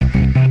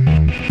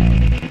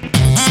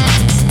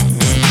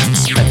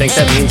think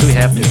that means we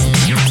have to.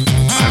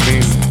 I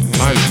mean,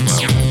 might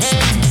as well.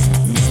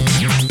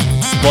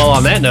 Well,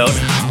 on that note,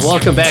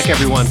 welcome back,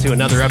 everyone, to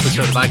another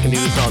episode of I Can Do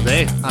This All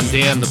Day. I'm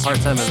Dan, the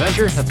part-time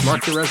Avenger. That's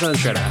Mark, the resident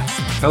Jedi.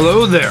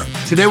 Hello there.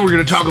 Today we're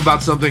going to talk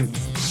about something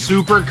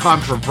super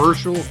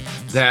controversial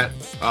that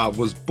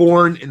was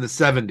born in the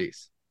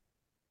 70s.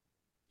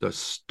 The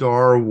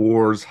Star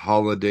Wars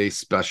Holiday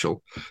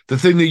Special. The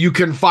thing that you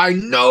can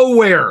find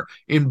nowhere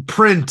in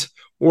print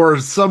or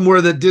somewhere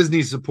that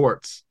Disney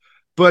supports.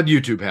 But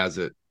YouTube has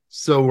it,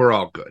 so we're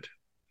all good.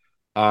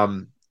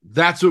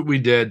 That's what we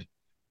did.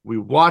 We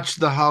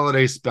watched the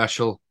holiday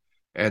special,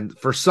 and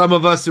for some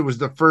of us, it was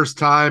the first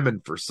time,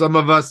 and for some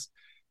of us,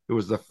 it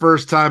was the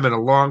first time in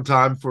a long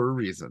time for a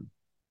reason.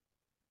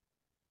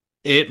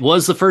 It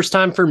was the first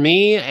time for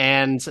me,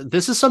 and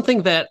this is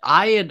something that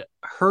I had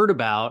heard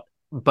about,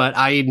 but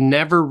I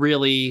never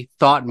really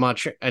thought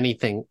much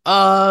anything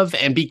of,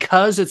 and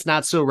because it's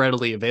not so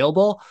readily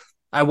available,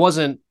 I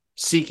wasn't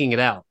seeking it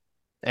out.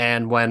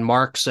 And when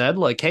Mark said,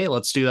 like, hey,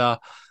 let's do a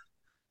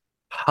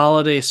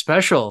holiday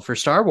special for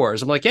Star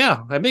Wars, I'm like,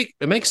 yeah,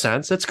 it makes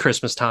sense. It's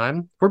Christmas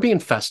time. We're being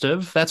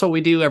festive. That's what we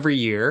do every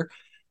year.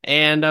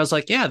 And I was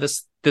like, yeah,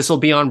 this will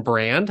be on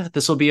brand.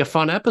 This will be a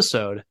fun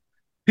episode.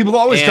 People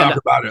always talk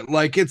about it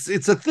like it's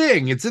a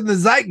thing. It's in the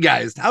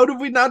zeitgeist. How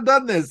have we not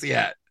done this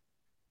yet?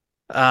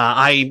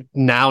 I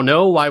now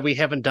know why we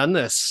haven't done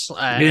this.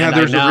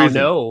 There's a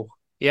reason.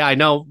 I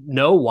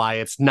know why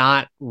it's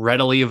not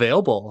readily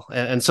available.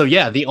 And so,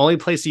 yeah, the only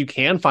place you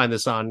can find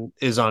this on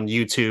is on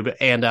YouTube.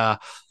 And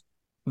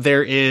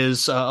there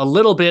is a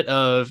little bit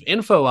of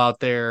info out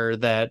there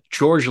that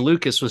George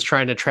Lucas was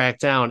trying to track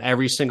down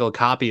every single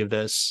copy of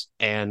this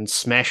and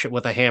smash it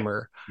with a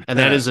hammer. And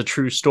that is a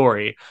true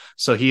story.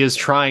 So he is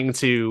trying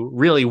to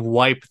really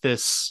wipe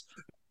this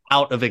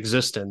out of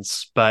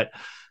existence. But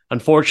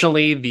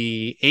unfortunately,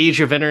 the age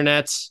of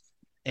internet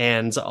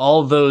and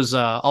all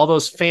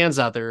those fans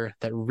out there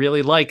that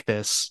really like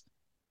this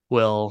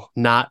will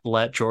not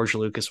let George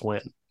Lucas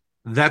win.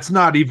 That's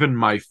not even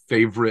my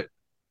favorite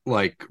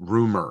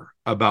rumor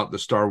about the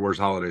Star Wars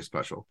Holiday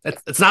Special.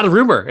 It's not a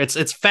rumor.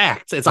 It's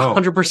fact. It's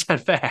 100%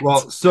 fact.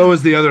 Well, so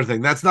is the other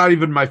thing. That's not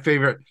even my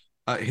favorite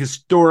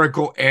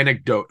historical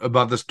anecdote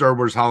about the Star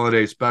Wars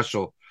Holiday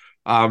Special.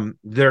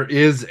 There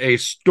is a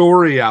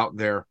story out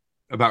there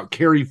about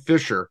Carrie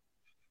Fisher.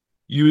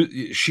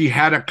 She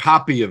had a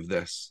copy of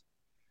this,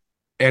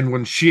 and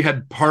when she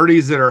had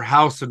parties at her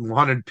house and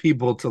wanted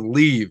people to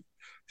leave,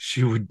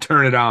 she would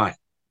turn it on.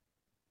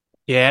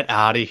 Get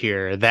out of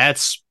here.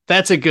 That's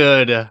a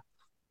good.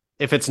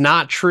 If it's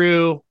not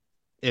true,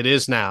 it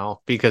is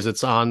now, because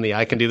it's on the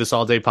I Can Do This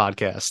All Day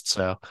podcast.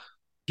 So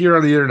here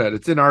on the internet,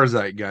 it's in our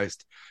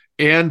zeitgeist.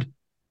 And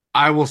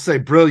I will say,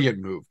 brilliant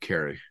move,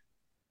 Carrie.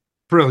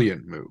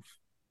 Brilliant move.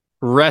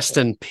 Rest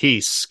in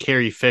peace,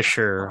 Carrie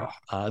Fisher,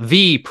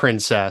 the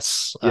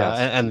princess, yes.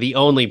 And the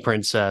only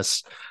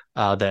princess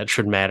that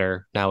should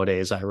matter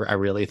nowadays, I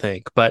really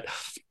think. But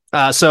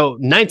so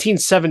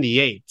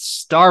 1978,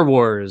 Star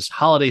Wars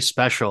Holiday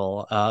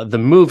Special, the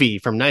movie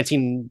from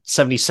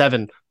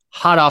 1977,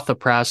 hot off the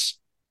press.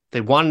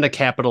 They wanted to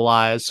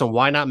capitalize, so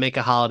why not make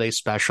a holiday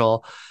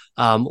special?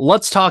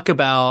 Let's talk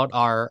about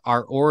our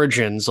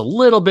origins a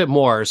little bit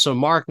more. So,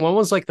 Mark, when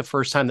was the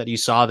first time that you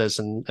saw this,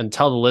 and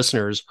tell the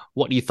listeners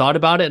what you thought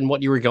about it and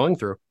what you were going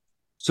through?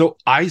 So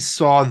I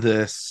saw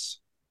this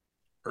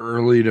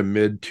early to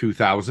mid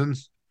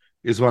 2000s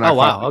is when I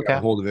finally got a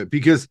hold of it,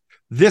 because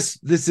this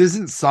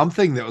isn't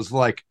something that was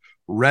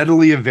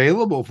readily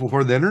available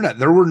before the internet.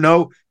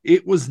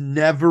 It was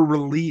never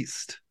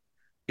released.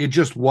 It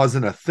just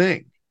wasn't a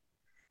thing.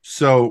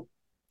 So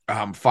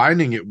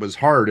finding it was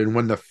hard. And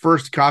when the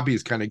first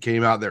copies kind of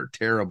came out, they're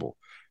terrible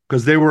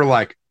because they were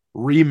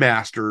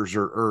remasters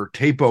or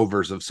tape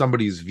overs of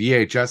somebody's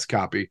VHS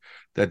copy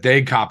that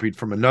they copied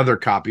from another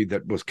copy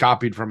that was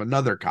copied from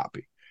another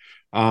copy.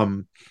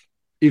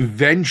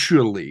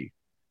 Eventually,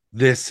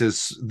 this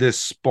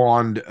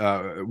spawned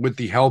with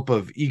the help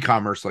of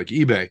e-commerce like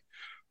eBay,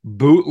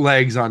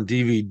 bootlegs on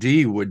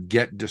DVD would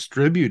get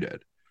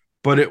distributed.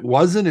 But it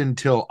wasn't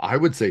until, I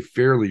would say,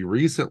 fairly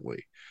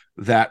recently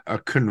that a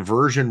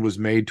conversion was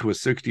made to a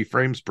 60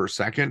 frames per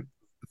second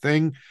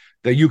thing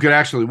that you could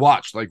actually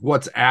watch,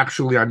 what's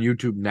actually on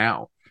YouTube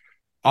now.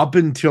 Up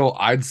until,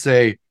 I'd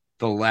say,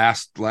 the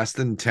last less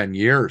than 10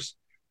 years,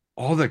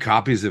 all the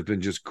copies have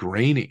been just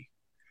grainy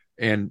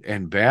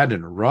and bad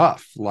and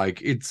rough.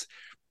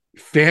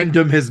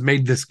 Fandom has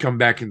made this come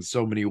back in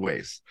so many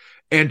ways.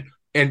 And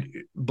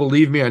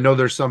believe me, I know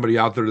there's somebody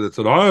out there that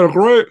said, I had a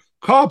great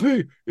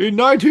copy in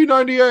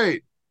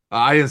 1998.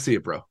 I didn't see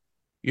it, bro.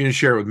 You didn't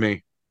share it with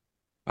me.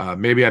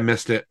 Maybe I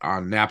missed it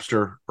on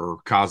Napster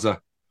or Kazaa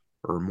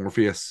or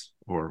Morpheus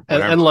or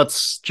whatever. And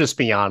let's just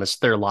be honest,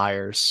 they're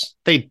liars.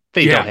 They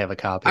don't have a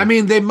copy. I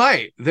mean, they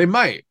might.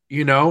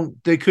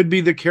 They could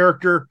be the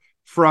character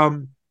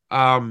from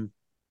Men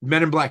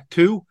in Black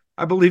 2,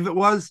 I believe it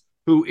was,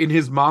 who in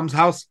his mom's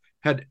house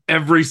had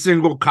every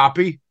single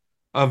copy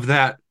of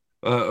that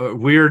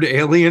weird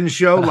alien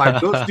show.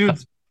 Those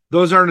dudes,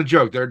 those aren't a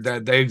joke.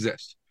 They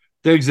exist.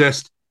 They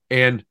exist.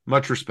 And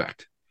much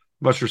respect.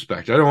 Much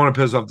respect. I don't want to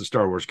piss off the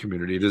Star Wars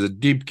community. It is a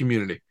deep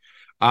community.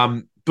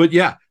 But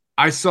yeah,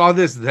 I saw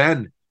this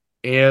then,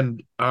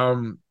 and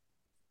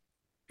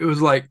it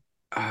was like,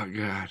 oh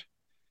God.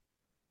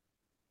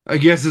 I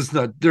guess it's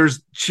not.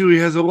 There's Chewie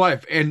has a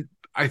wife, and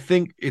I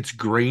think its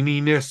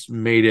graininess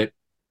made it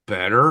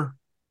better.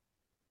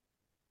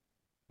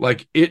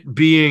 Like it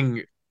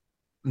being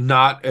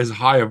not as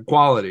high of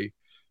quality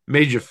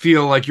made you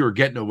feel like you were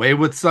getting away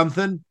with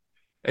something.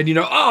 And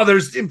oh,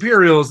 there's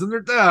Imperials and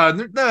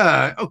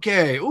they're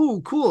okay,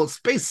 ooh, cool,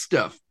 space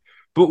stuff.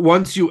 But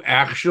once you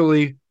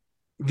actually,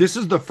 this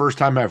is the first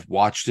time I've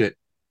watched it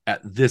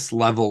at this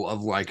level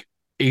of like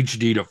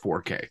HD to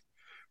 4K,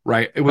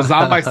 right? It was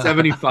on my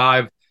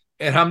 75,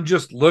 and I'm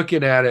just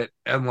looking at it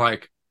and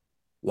like,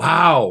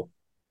 wow,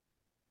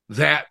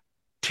 that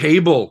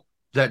table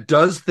that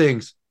does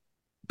things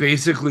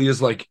basically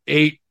is like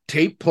 8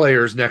 tape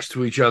players next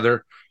to each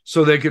other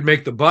so they could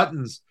make the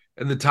buttons,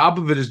 and the top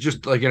of it is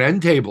just like an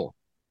end table.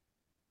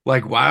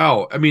 Like,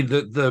 wow. I mean,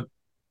 the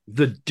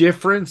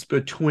difference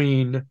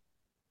between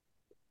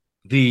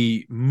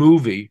the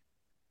movie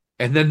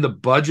and then the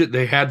budget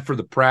they had for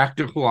the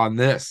practical on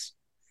this,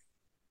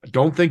 I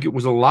don't think it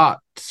was a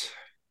lot.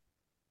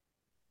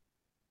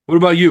 What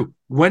about you?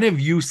 When have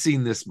you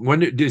seen this?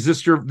 When is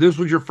this this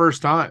was your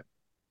first time?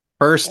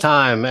 First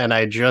time, and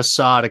I just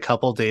saw it a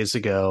couple days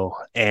ago.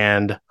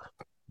 And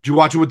did you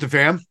watch it with the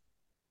fam?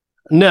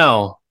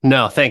 No,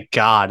 thank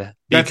God,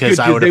 because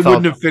they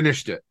wouldn't have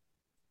finished it.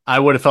 I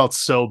would have felt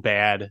so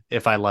bad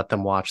if I let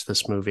them watch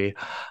this movie,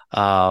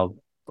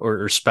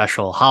 or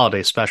special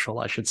holiday special,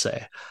 I should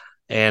say.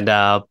 And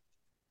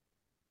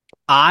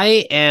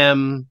I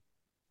am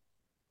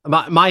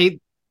my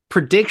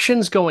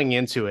predictions going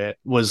into it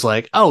was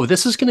like, oh,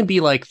 this is going to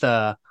be like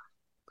the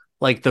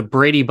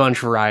Brady Bunch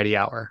Variety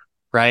Hour,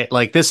 right?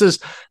 Like this is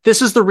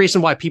the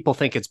reason why people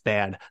think it's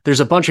bad. There's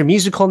a bunch of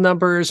musical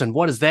numbers, and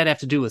what does that have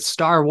to do with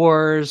Star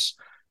Wars?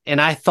 And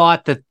I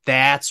thought that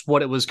that's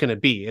what it was going to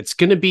be. It's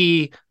going to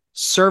be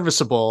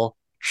serviceable,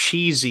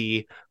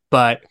 cheesy,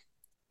 but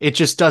it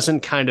just doesn't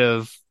kind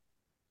of,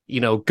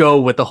 go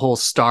with the whole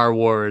Star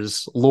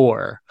Wars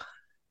lore.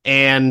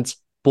 And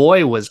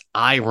boy, was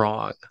I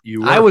wrong.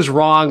 I was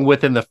wrong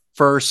within the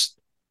first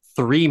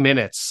 3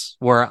 minutes,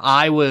 where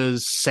I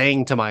was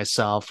saying to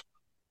myself,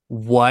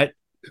 what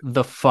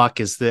the fuck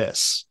is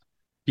this?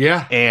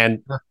 Yeah.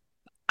 And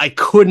I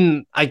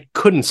couldn't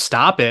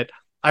stop it.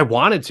 I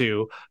wanted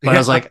to, but I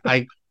was like,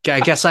 I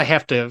guess I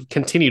have to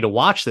continue to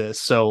watch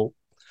this. So,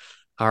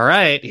 all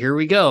right, here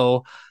we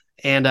go.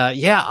 And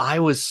I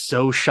was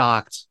so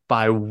shocked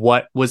by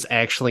what was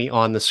actually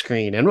on the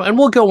screen. And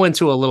we'll go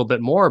into a little bit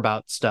more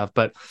about stuff,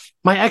 but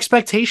my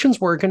expectations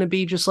were going to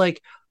be just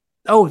like,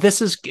 oh,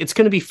 it's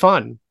going to be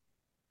fun.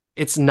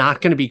 It's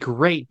not going to be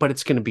great, but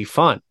it's going to be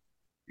fun.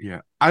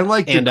 Yeah. I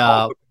like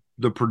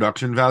the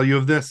production value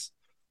of this.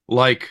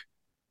 Like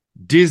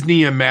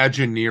Disney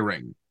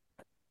Imagineering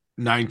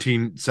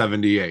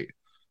 1978.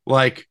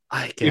 Like,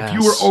 if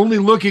you were only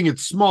looking at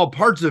small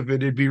parts of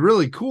it, it'd be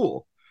really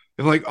cool.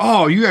 If like,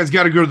 oh, you guys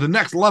got to go to the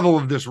next level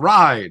of this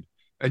ride,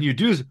 and you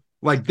do,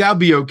 like, that'd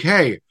be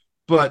okay.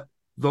 But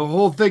the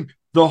whole thing,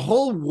 the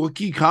whole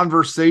Wookiee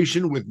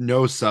conversation with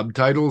no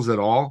subtitles at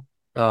all,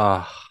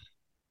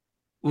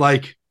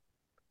 like,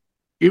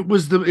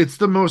 it's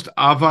the most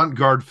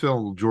avant-garde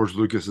film George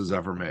Lucas has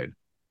ever made.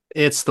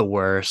 It's the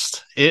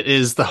worst. It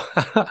is the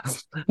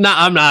no,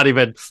 I'm not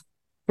even,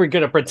 we're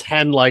gonna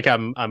pretend like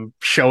I'm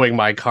showing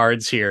my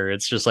cards here.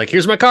 It's just like,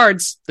 here's my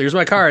cards.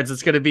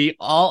 It's gonna be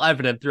all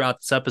evident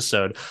throughout this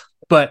episode.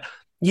 But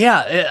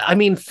yeah, I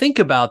mean, think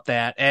about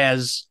that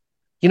as,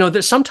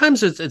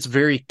 sometimes it's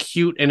very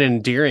cute and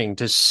endearing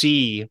to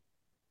see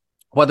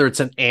whether it's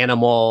an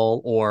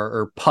animal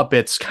or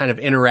puppets kind of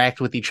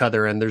interact with each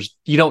other, and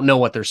you don't know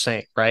what they're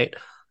saying, right?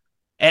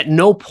 At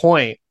no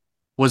point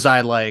was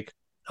I like,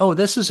 oh,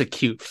 this is a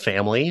cute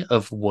family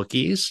of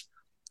Wookiees.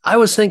 I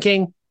was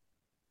thinking,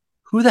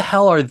 who the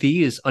hell are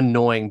these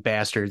annoying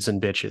bastards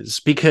and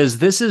bitches? Because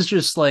this is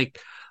just like,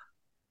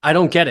 I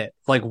don't get it.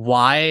 Like,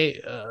 why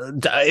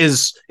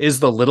is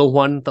the little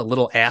one the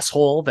little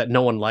asshole that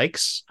no one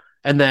likes?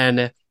 And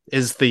then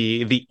is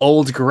the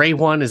old gray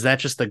one, is that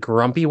just the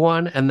grumpy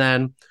one? And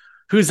then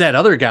who's that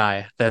other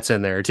guy that's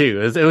in there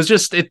too? It was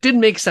just, it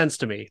didn't make sense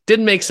to me.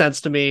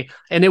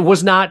 And it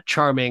was not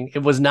charming.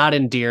 It was not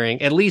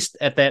endearing, at least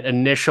at that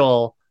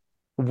initial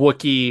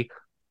Wookiee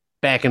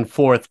back and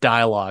forth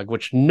dialogue,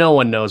 which no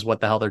one knows what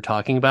the hell they're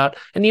talking about.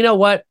 And you know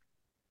what?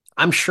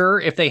 I'm sure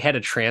if they had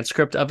a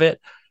transcript of it,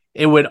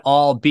 it would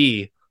all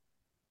be,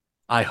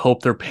 I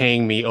hope they're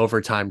paying me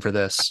overtime for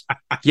this.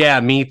 Yeah,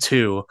 me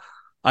too.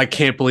 I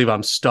can't believe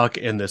I'm stuck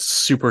in this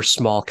super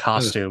small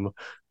costume.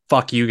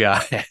 Fuck you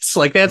guys.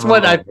 Like, that's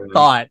what I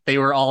thought. They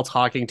were all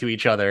talking to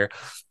each other.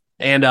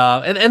 And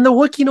the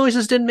Wookiee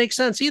noises didn't make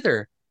sense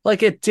either.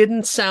 Like, it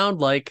didn't sound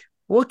like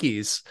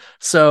Wookiees.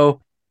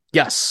 So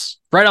yes,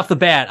 right off the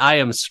bat, I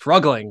am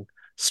struggling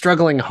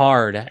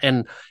hard.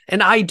 And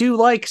I do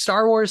like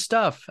Star Wars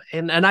stuff.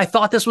 And I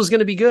thought this was going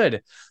to be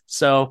good.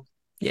 So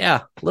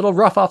yeah, a little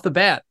rough off the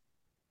bat.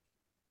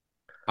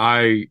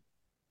 I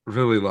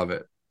really love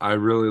it. I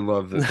really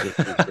love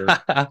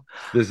that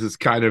this is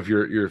kind of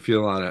your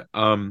feel on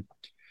it.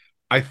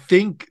 I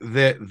think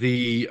that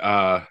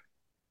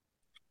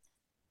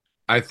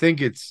I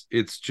think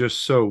it's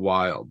just so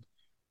wild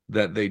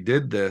that they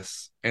did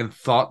this and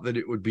thought that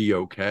it would be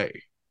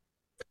okay.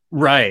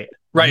 Right.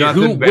 Right.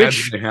 Nothing bad's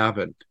Which gonna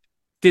happen.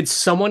 did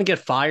someone get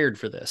fired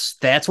for this?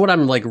 That's what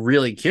I'm like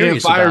really Can't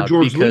curious fire about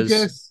George because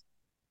Lucas.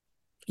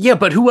 yeah,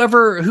 but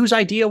whose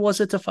idea was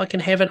it to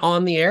fucking have it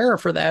on the air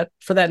for that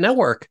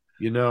network?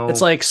 You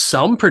It's know, like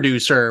some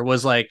producer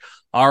was like,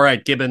 "All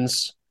right,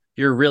 Gibbons,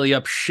 you're really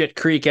up shit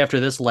creek after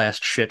this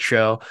last shit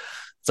show."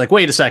 It's like,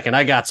 wait a second,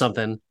 I got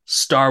something.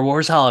 Star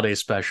Wars Holiday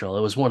Special.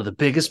 It was one of the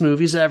biggest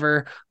movies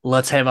ever.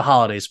 Let's have a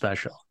holiday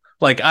special.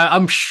 Like,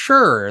 I'm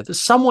sure that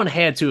someone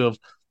had to have,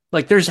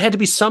 like, there's had to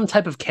be some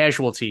type of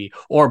casualty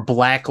or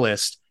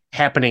blacklist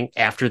happening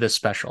after this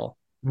special.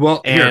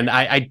 well, here, And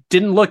I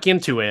didn't look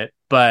into it,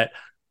 but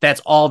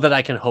that's all that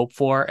I can hope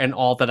for and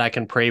all that I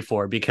can pray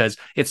for because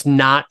it's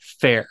not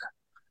fair.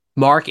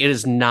 Mark, it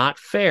is not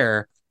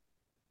fair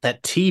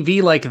that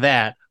TV like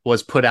that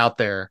was put out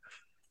there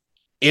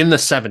in the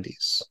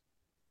 70s.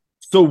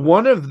 so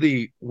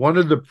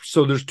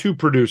so there's two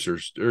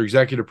producers or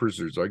executive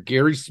producers, like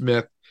Gary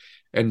Smith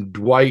and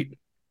Dwight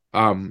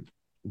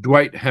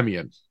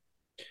Hemian.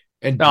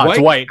 And Oh, Dwight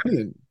Dwight.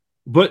 Hemian,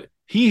 but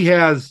he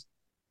has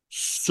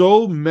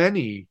so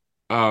many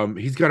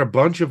he's got a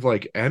bunch of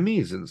like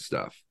Emmys and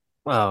stuff.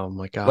 Oh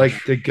my Like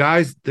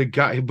gosh. the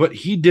guy, but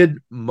he did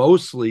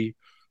mostly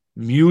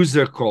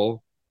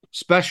musical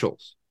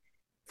specials.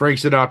 Frank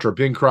Sinatra,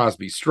 Bing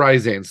Crosby,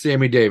 Streisand,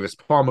 Sammy Davis,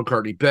 Paul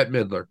McCartney, Bette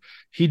Midler.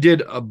 He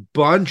did a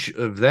bunch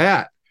of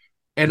that.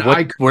 And I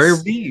What could where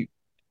see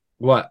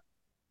what.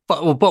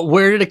 but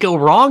where did it go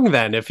wrong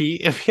then? If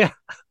yeah,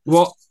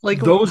 Well, like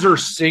those are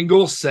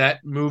single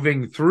set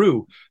moving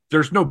through.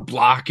 There's no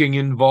blocking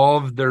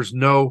involved. There's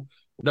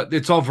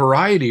it's all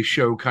variety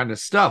show kind of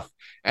stuff.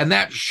 And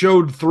that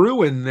showed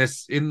through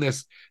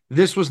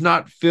this was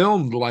not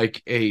filmed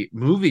like a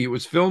movie. It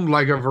was filmed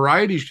like a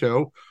variety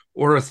show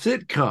or a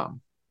sitcom.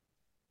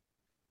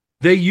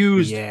 They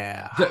used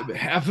yeah.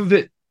 half of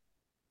the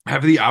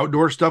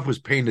outdoor stuff was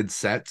painted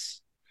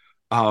sets.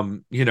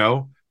 You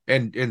know,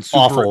 and super.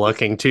 Awful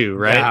looking too,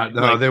 right? Yeah,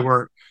 no, Like they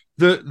weren't.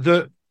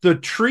 The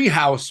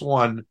treehouse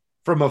one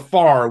from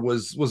afar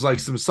was like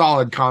some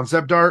solid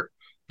concept art.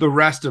 The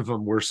rest of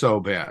them were so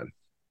bad.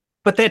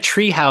 but that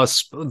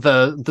treehouse,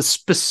 the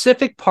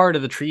specific part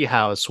of the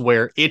treehouse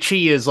where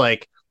Itchy is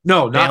like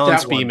No, not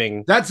balance that one.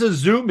 beaming. That's a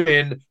zoom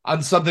in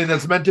on something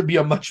that's meant to be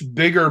a much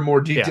bigger,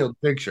 more Yeah. detailed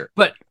picture.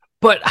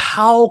 But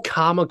how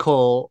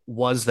comical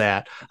was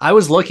that? I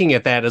was looking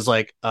at that as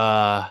like,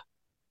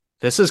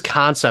 this is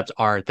concept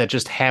art that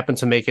just happened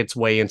to make its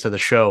way into the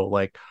show.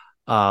 Like,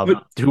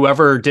 But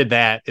whoever did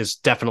that is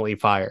definitely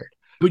fired,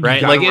 but you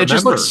right? gotta Like, it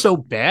just remember looks so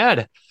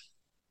bad.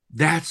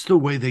 that's the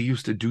way they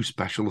used to do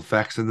special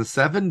effects in the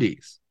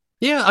 70s.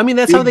 Yeah, I mean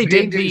that's how Big they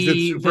did paintings that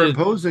the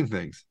superimposing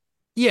things.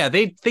 yeah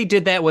they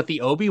did that with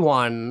the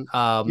Obi-Wan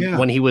Yeah,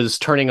 when he was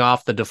turning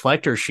off the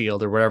deflector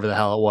shield or whatever the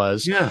hell it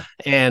was. yeah.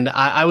 And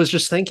I was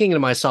just thinking to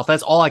myself,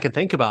 that's all I could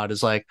think about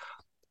is like,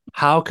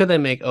 how could they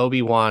make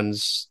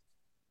Obi-Wan's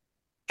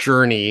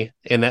journey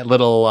in that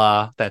little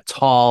that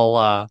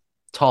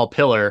tall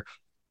pillar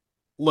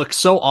look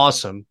so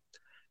awesome,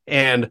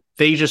 and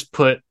they just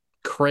put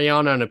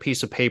crayon on a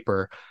piece of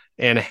paper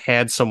and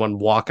had someone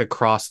walk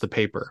across the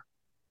paper.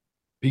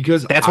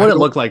 Because That's I what it don't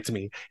looked like to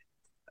me.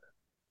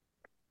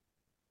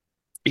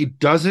 it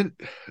doesn't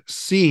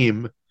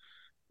seem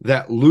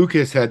that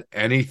Lucas had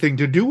anything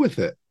to do with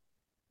it.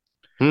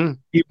 Hmm.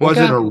 He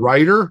wasn't Okay. a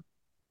writer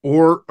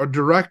or a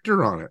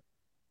director on it.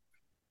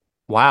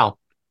 Wow.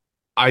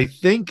 I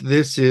think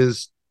this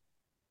is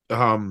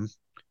um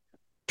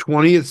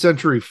 20th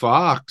Century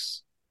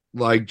Fox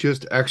like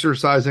just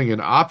exercising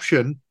an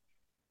option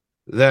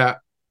that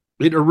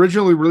it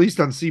originally released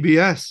on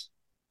CBS.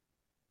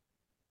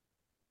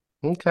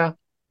 Okay. All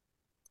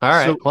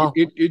right, So well,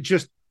 it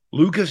just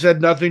Lucas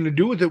had nothing to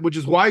do with it, which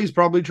is why he's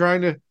probably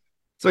trying to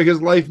it's like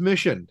his life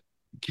mission.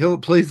 Kill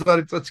it, please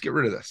let's get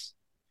rid of this.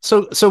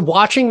 so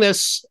watching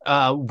this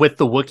with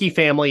the Wookiee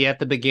family at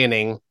the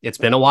beginning, it's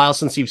been a while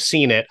since you've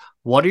seen it.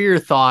 What are your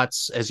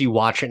thoughts as you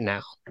watch it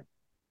now?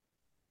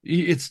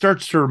 It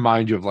starts to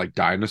remind you of like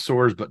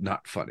dinosaurs, but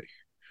not funny,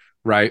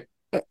 right?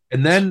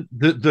 And then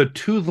the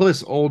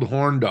toothless old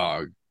horn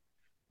dog,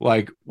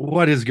 like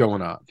what is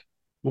going on?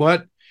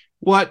 What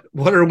what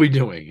are we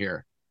doing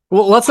here?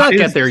 Well, let's Why not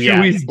get is there yet.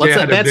 Chewie's Let's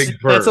dad a big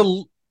that's bird?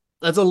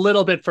 that's a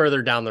little bit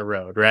further down the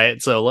road,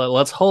 right? So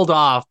let's hold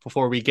off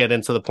before we get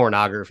into the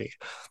pornography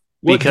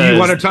What do you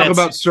want because to talk that's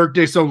about? Cirque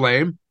du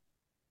Soleil?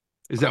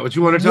 Is that what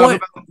you want to talk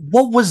about?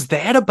 what was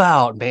that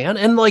about, man?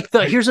 And like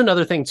here's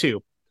another thing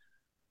too.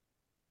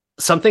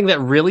 Something that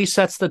really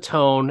sets the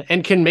tone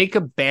and can make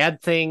a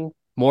bad thing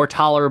more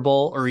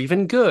tolerable or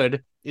even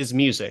good is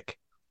music.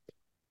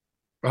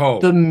 Oh,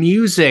 The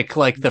music,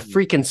 like the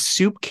freaking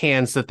soup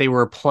cans that they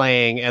were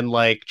playing, and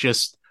like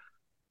just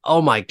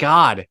oh my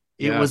god,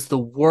 It was the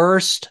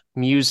worst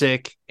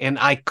music, and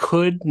I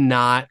could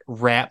not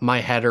wrap my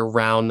head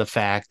around the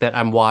fact that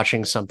I'm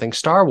watching something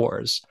Star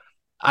Wars.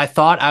 I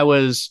thought I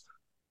was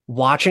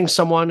watching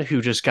someone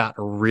who just got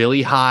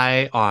really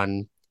high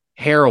on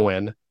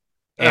heroin,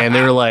 and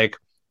they were like,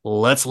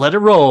 let's let it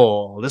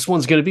roll. This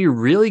one's going to be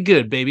really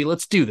good, baby.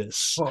 Let's do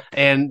this. Well,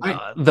 And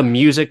the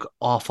music,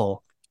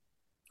 awful.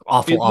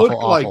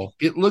 Awful.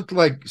 It looked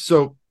like,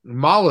 so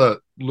Mala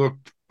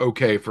looked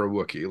okay for a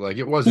Wookiee. Like,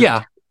 it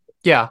wasn't.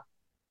 Yeah.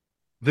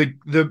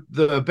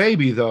 The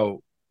baby,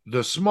 though,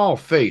 the small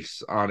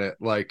face on it,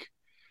 like,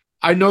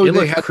 I know It they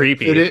looked had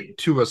creepy. to fit it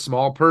to a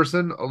small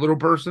person, a little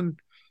person.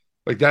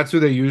 Like, that's who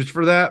they used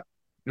for that.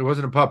 It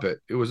wasn't a puppet.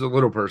 It was a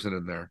little person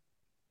in there.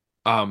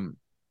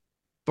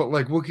 But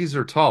like, Wookiees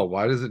are tall.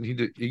 Why does it need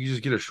to? You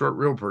just get a short,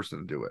 real person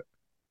to do it.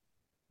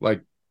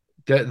 Like,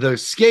 the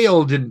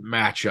scale didn't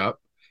match up,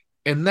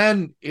 and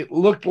then it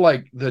looked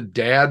like the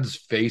dad's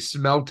face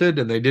melted,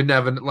 and they didn't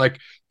have like,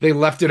 they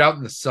left it out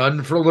in the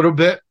sun for a little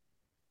bit,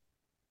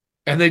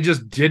 and they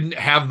just didn't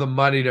have the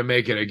money to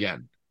make it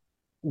again.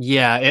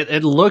 Yeah,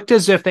 it looked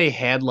as if they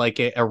had like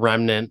a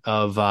remnant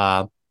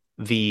of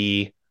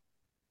the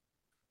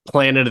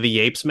Planet of the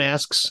Apes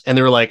masks, and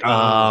they were like,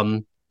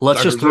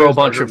 let's just throw a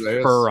bunch of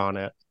fur on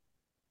it.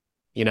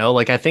 You know,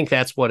 like, I think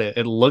that's what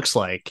it looks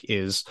like.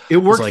 It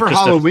worked for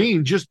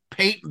Halloween. Just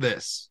paint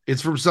this.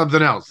 It's from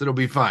something else. It'll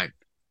be fine.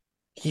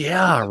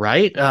 Yeah,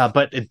 right.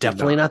 But it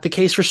definitely not the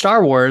case for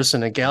Star Wars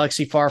in a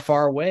galaxy far,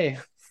 far away.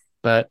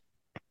 But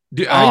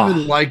I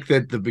even like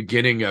that the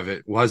beginning of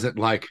it wasn't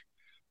like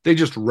they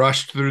just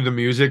rushed through the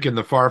music in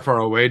the far, far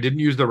away. Didn't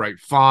use the right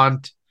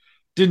font.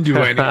 Didn't do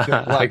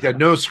anything like that.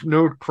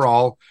 No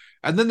crawl.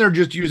 And then they're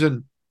just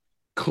using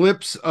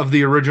clips of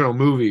the original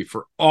movie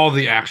for all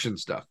the action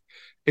stuff,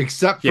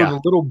 except for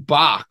the little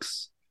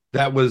box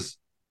that was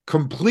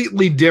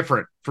completely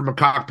different from a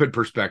cockpit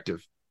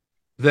perspective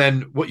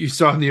than what you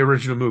saw in the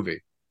original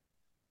movie.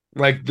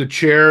 Like, the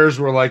chairs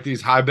were like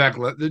these high back,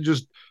 they're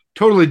just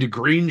totally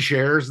green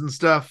chairs and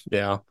stuff.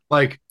 Yeah.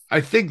 Like, I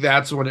think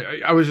that's when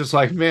I was just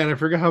like, man, I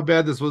forgot how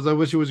bad this was. I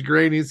wish it was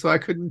grainy, so I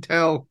couldn't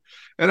tell.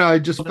 And I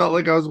just felt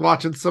like I was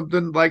watching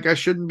something like I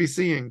shouldn't be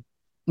seeing.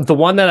 The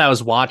one that I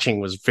was watching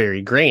was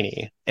very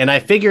grainy. And I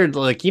figured,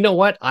 like, you know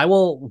what? I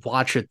will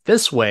watch it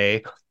this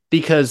way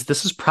because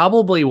this is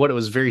probably what it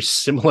was very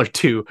similar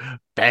to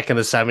back in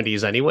the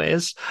 70s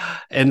anyways.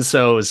 And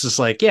so it's just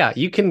like, yeah,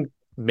 you can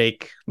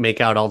make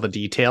out all the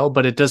detail,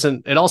 but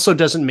it also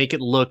doesn't make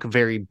it look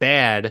very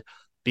bad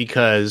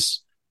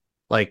because,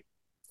 like,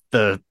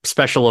 the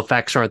special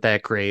effects aren't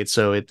that great.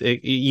 So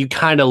you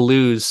kind of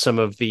lose some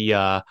of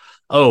the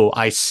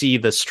I see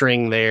the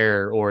string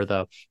there, or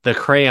the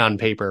crayon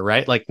paper,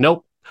 right? Like,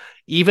 nope.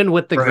 Even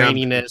with the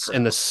graininess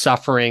and the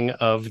suffering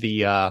of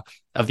the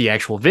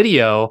actual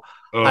video,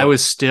 I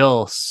was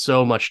still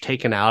so much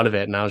taken out of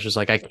it, and I was just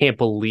like, I can't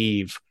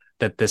believe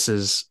that this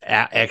is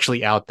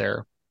actually out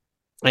there,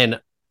 and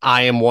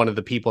I am one of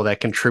the people that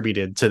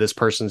contributed to this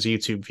person's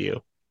YouTube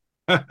view.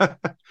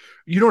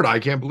 You know what I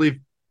can't believe?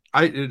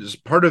 It's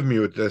part of me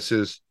with this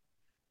is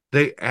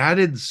they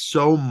added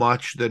so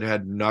much that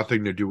had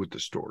nothing to do with the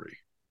story.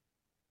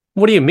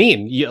 What do you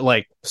mean?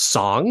 Like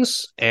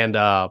songs and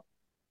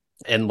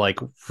like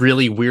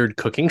really weird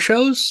cooking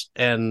shows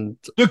and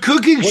the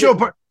cooking show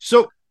part.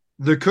 So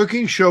the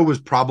cooking show was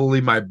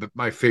probably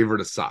my favorite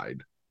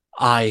aside.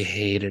 I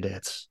hated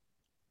it.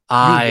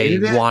 I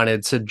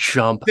wanted to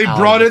jump. They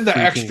brought in the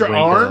extra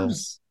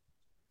arms.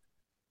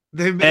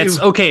 That's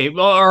okay.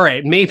 All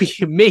right,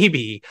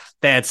 maybe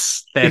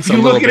that's. If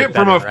you look at it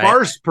from a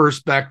farce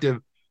perspective,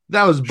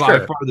 that was by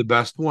far the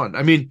best one.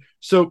 I mean,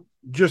 so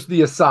just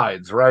the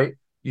asides, right?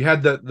 You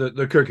had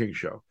the cooking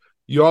show.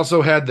 You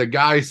also had the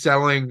guy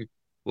selling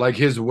like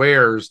his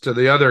wares to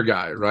the other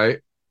guy, right?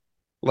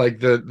 Like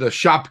the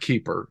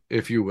shopkeeper,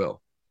 if you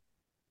will.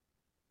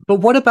 But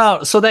what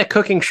about that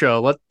cooking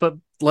show?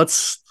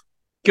 Let's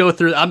go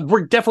through.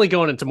 We're definitely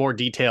going into more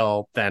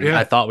detail than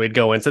I thought we'd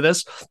go into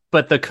this.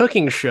 But the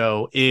cooking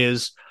show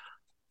is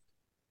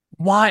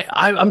why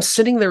I'm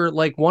sitting there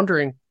like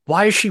wondering,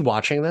 why is she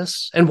watching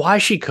this and why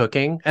is she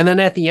cooking? And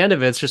then at the end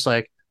of it, it's just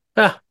like,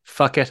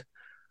 fuck it.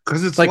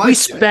 Because it's like we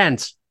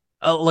spent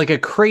like a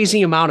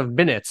crazy amount of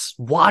minutes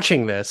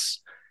watching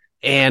this,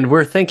 and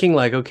we're thinking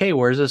like, okay,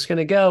 where's this going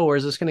to go?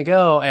 Where's this going to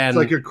go? And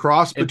it's like a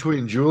cross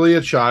between Julia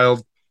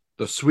Child,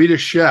 the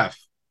Swedish Chef,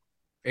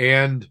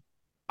 and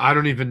I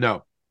don't even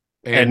know.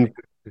 And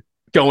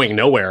going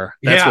nowhere.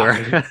 That's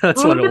where.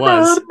 That's what it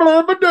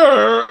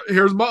was.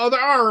 Here's my other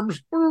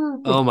arms.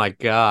 Oh my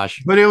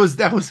gosh! But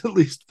that was at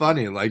least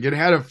funny. Like, it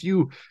had a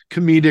few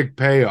comedic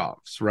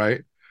payoffs,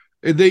 right?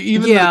 They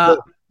even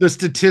the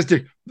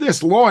statistic.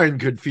 This loin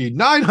could feed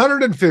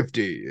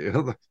 950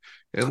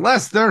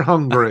 unless they're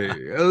hungry.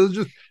 It was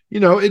just,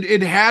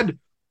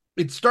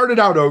 it started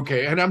out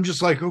okay, and I'm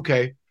just like,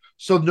 okay,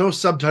 so no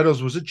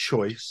subtitles was a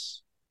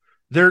choice.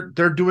 They're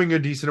doing a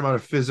decent amount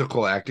of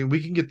physical acting.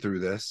 We can get through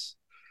this.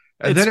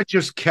 And then it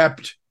just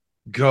kept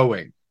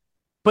going.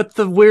 But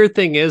the weird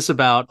thing is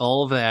about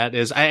all of that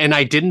is, and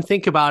I didn't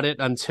think about it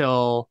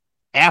until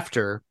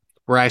after,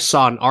 where I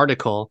saw an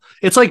article.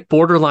 It's like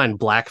borderline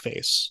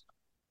blackface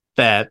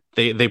that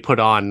they put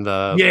on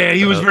Yeah,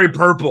 he was very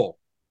purple.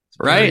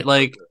 Right?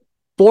 Like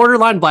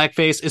borderline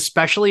blackface,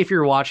 especially if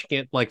you're watching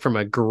it like from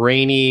a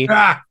grainy,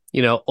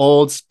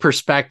 old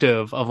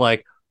perspective of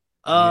like,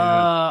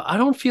 I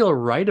don't feel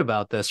right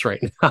about this right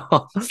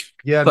now.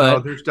 Yeah, but, no,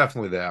 there's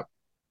definitely that.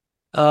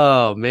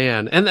 Oh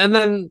man. And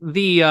then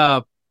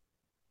the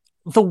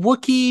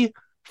Wookiee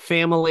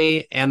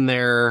family and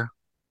their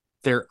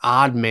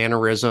odd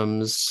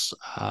mannerisms,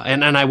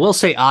 and I will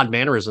say odd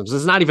mannerisms.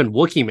 It's not even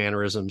Wookiee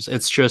mannerisms.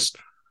 It's just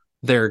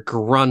their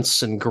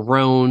grunts and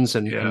groans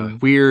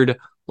and weird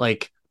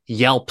like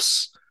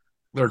yelps.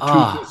 They're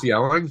toothless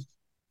yelling.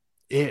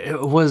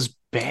 It was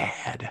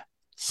bad,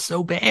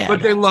 so bad.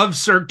 But they love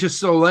Cirque du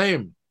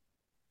Soleil.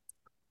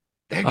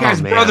 That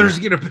guy's brother's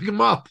gonna pick him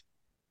up.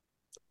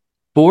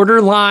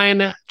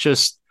 Borderline,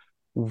 just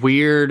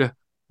weird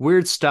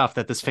stuff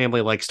that this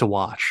family likes to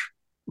watch.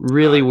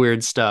 Really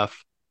weird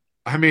stuff.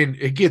 I mean,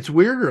 it gets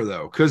weirder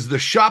though, because the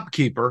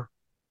shopkeeper,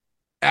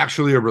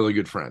 actually a really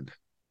good friend,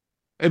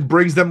 and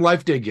brings them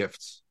Life Day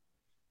gifts,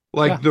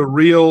 like the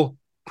real,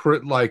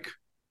 like,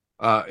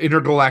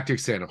 intergalactic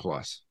Santa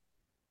Claus.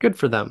 Good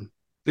for them.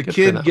 The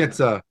kid gets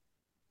a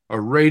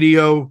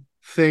radio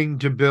thing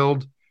to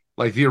build,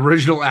 like the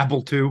original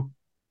Apple II.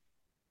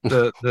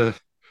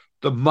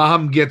 The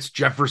mom gets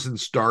Jefferson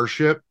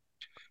Starship,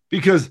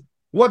 because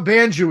what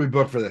band should we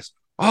book for this?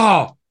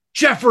 Oh,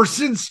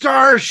 Jefferson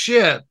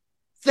Starship.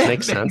 That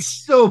makes sense.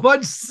 So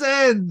much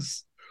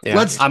sense.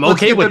 Yeah, I'm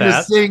okay with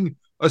that. To sing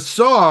a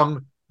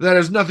song that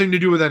has nothing to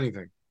do with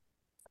anything.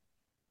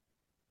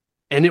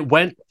 And it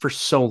went for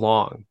so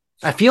long.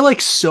 I feel like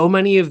so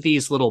many of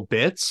these little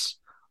bits,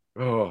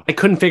 I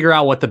couldn't figure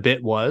out what the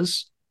bit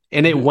was,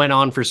 and it went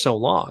on for so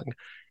long.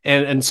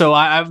 And so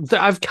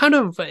I've kind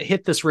of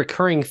hit this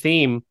recurring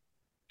theme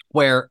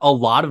where a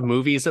lot of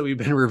movies that we've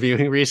been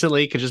reviewing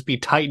recently could just be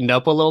tightened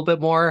up a little bit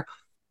more.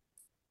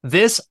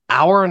 This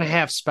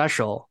hour-and-a-half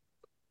special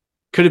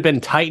could have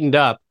been tightened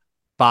up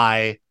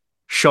by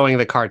showing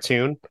the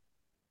cartoon,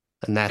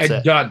 and that's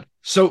it. Done.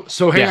 So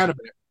hang on a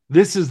minute.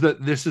 This is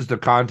the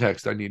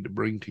context I need to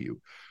bring to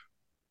you.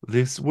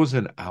 This was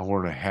an hour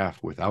and a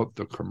half without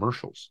the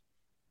commercials.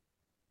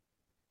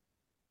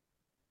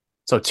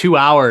 So 2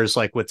 hours,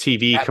 like with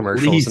TV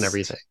commercials and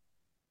everything.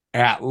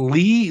 At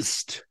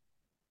least.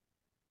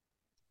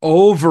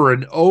 Over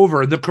and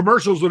over. And the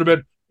commercials would have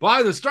been,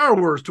 buy the Star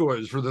Wars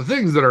toys for the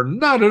things that are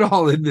not at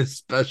all in this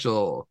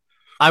special.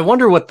 I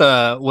wonder what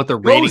the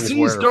ratings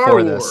were Star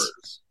for Wars.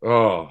 This.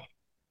 Oh.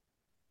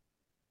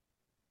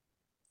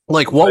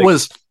 Like what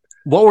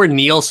were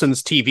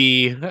Nielsen's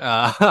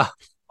TV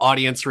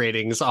audience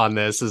ratings on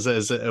this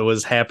as it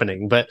was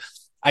happening? But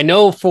I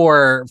know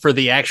for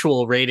the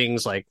actual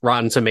ratings like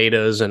Rotten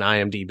Tomatoes and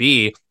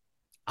IMDb,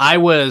 I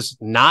was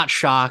not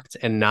shocked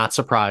and not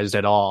surprised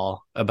at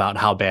all about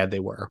how bad they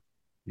were.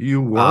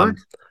 You weren't?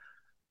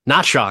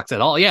 Not shocked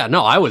at all. Yeah,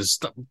 no, I was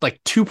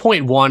like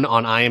 2.1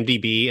 on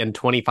IMDb and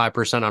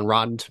 25% on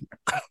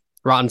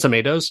Rotten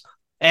Tomatoes.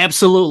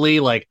 Absolutely,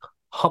 like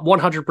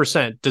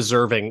 100%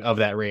 deserving of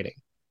that rating.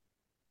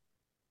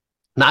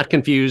 Not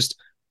confused,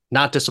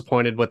 not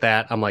disappointed with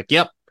that. I'm like,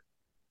 yep,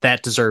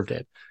 that deserved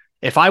it.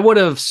 If I would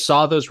have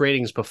saw those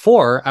ratings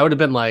before, I would have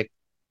been like,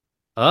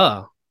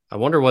 I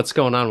wonder what's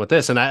going on with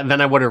this. And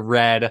then I would have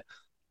read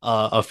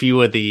a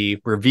few of the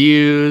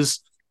reviews,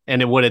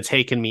 and it would have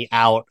taken me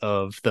out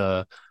of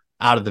the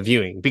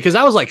viewing, because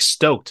I was like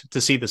stoked to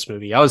see this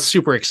movie. I was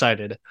super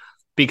excited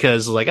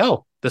because like,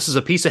 oh, this is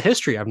a piece of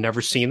history. I've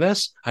never seen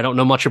this. I don't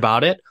know much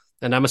about it.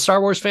 And I'm a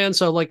Star Wars fan.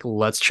 So like,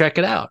 let's check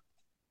it out.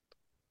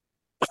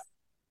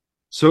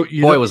 So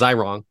was I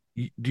wrong.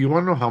 Do you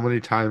want to know how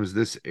many times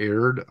this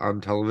aired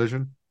on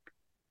television?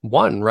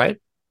 One, right?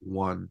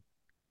 One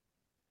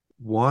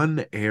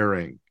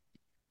airing.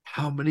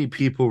 How many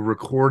people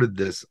recorded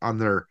this on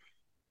their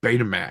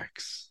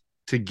Betamax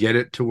to get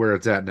it to where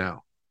it's at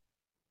now?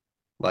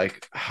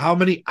 Like, how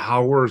many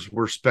hours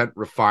were spent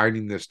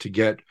refining this to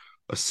get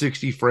a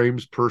 60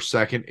 frames per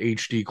second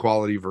HD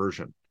quality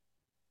version?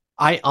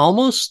 I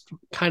almost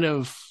kind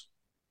of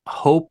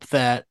hope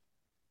that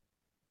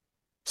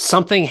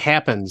something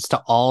happens to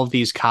all of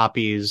these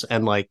copies,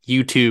 and like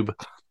YouTube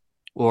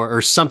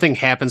or something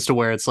happens to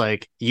where it's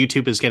like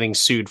YouTube is getting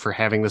sued for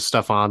having this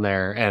stuff on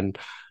there, and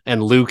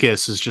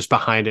Lucas is just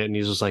behind it, and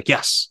he's just like,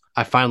 yes,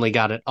 I finally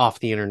got it off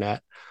the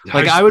internet.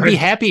 Like, I would be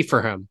happy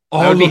for him.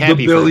 All of the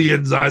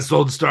billions I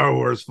sold Star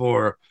Wars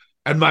for,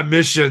 and my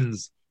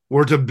missions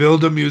were to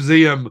build a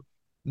museum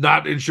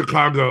not in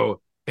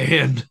Chicago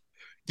and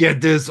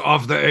get this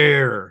off the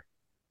air.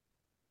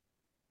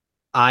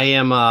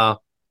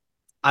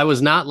 I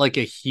was not like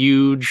a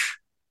huge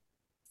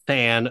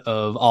fan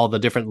of all the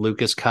different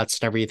Lucas cuts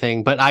and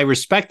everything, but I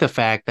respect the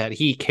fact that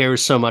he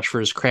cares so much for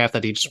his craft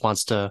that he just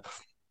wants to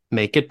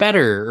make it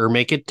better or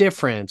make it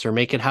different or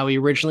make it how he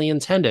originally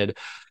intended.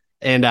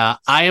 And I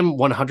am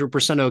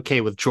 100%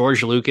 okay with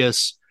George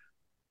Lucas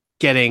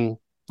getting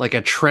like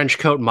a trench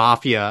coat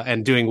mafia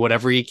and doing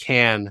whatever he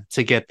can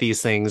to get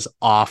these things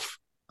off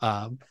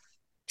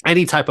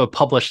any type of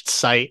published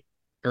site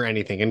or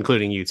anything,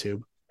 including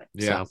YouTube.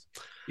 Yeah. So,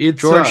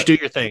 It's George, do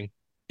your thing.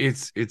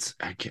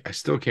 I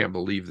still can't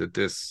believe that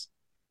this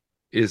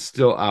is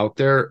still out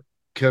there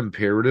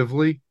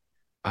comparatively,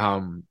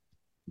 um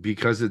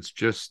because it's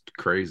just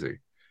crazy.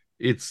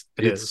 It It's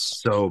is.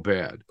 so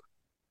bad.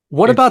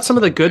 What It's about some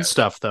of the so good bad.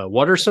 stuff, though?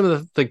 What are some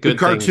of the The good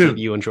things that cartoon.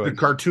 you The enjoyed?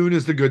 cartoon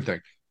is the good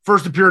thing.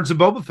 First appearance of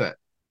Boba Fett.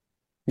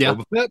 Yeah,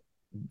 Boba Fett.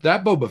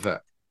 That Boba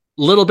Fett.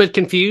 little bit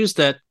confused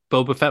that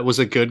Boba Fett was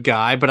a good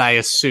guy, but I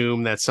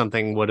assume that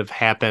something would have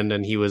happened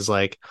and he was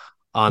like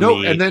on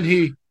No, and the then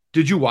he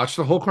did you watch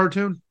the whole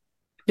cartoon?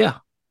 yeah,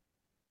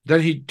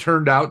 Then he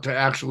turned out to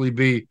actually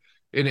be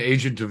an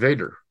agent of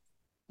Vader.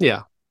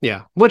 yeah,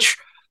 yeah. Which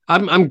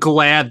I'm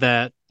glad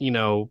that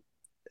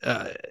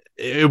uh,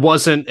 it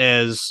wasn't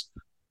as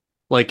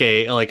like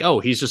a like oh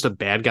he's just a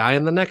bad guy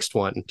in the next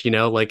one.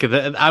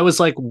 I was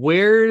like,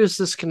 where is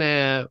this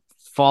gonna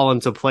fall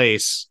into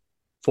place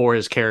for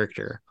his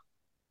character?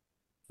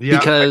 Yeah,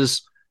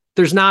 Because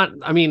there's not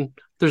I mean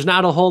there's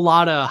not a whole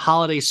lot of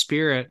holiday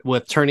spirit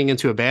with turning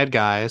into a bad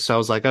guy, so I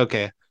was like,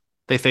 okay,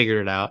 they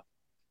figured it out.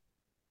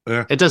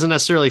 yeah. It doesn't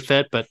necessarily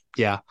fit, but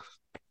yeah.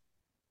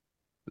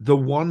 The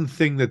one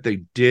thing that they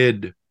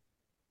did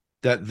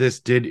that this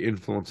did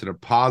influence in a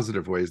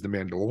positive way is the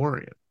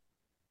Mandalorian.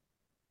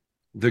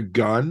 The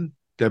gun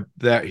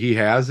that he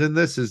has in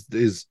this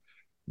is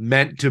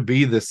meant to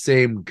be the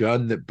same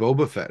gun that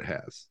Boba Fett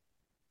has.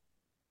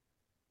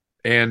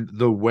 And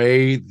the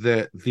way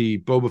that the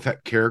Boba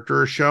Fett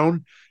character is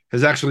shown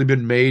has actually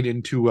been made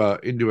into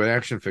an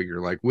action figure,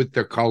 like with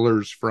the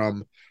colors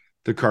from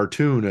the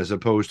cartoon as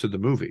opposed to the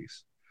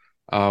movies.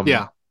 Um,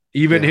 Yeah.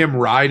 Even Yeah. him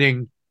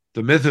riding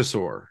the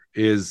Mythosaur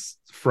is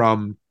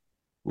from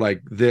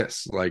like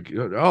this, like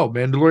oh,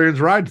 Mandalorians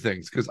ride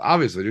things because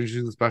obviously didn't you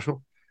see the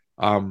special?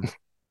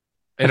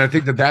 And I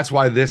think that that's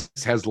why this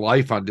has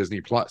life on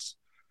Disney Plus.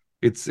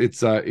 It's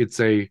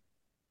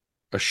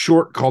a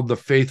short called The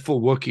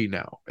Faithful Wookiee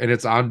now, and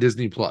it's on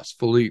Disney Plus,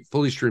 fully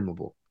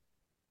streamable.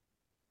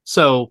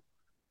 So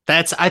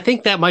I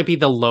think that might be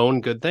the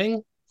lone good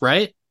thing,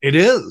 right? It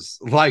is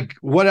like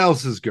what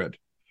else is good?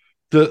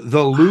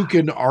 The Luke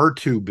and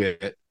R2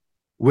 bit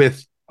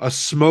with a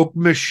smoke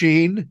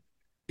machine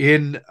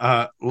in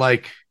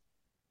like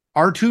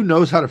R2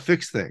 knows how to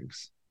fix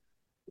things.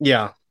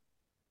 Yeah.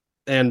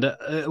 And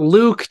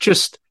Luke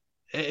just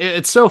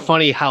it's so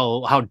funny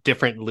how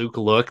different Luke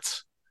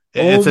looked. Oh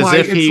It's as my,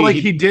 if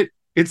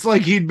it's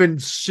like he'd been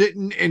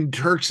sitting in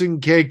Turks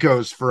and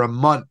Caicos for a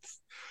month.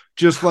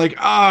 Just like,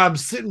 I'm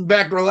sitting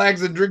back,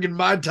 relaxing, drinking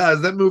Mai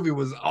Tais. That movie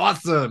was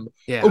awesome. Oh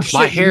yeah, my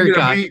shit, hair you gonna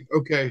got be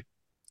okay.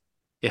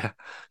 yeah.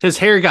 His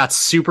hair got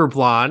super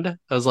blonde.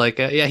 I was like,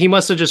 yeah, he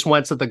must have just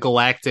went to the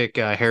Galactic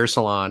hair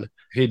salon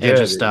He and did.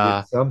 just He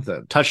did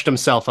something. touched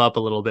himself up a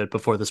little bit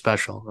before the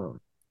special. Oh.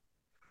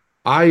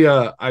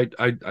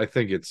 I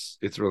think it's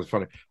really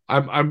funny.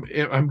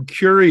 I'm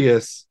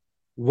curious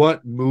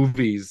what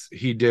movies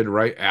he did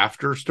right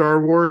after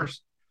Star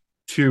Wars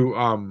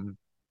to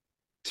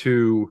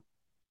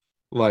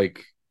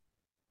like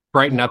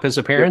Brighten look up his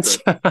appearance.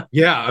 different.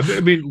 Yeah, I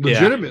mean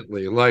Yeah.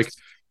 legitimately, like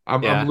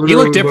I'm Yeah. He looked literally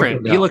looking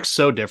different. He now. looked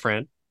so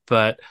different.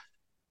 But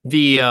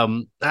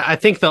I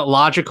think the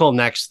logical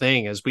next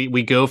thing is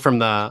we go from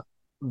the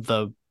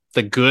the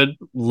good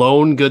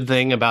lone good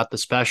thing about the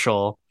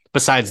special,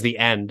 besides the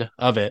end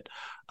of it,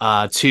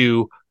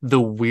 to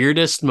the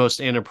weirdest, most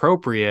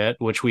inappropriate,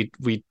 which we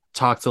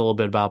talked a little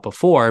bit about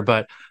before,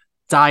 but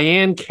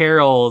Diane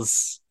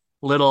Carroll's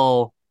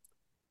little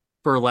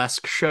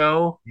burlesque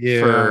show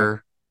Yeah,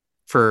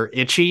 for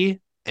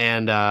Itchy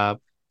and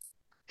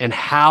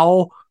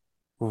how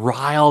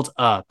riled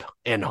up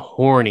and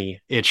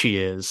horny Itchy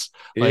is.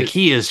 Like it.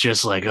 he is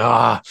just like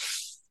ah.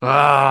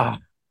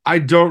 I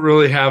don't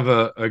really have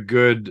a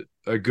good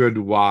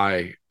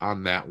why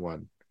on that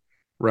one,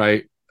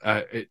 right?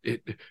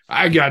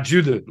 I got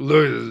you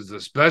the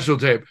special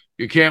tape.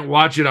 You can't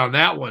watch it on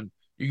that one.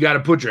 You got to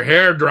put your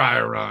hair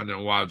dryer on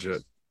and watch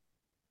it.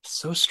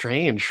 So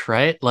strange,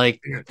 right?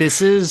 Like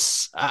this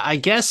is I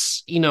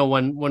guess,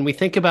 when we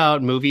think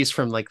about movies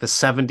from like the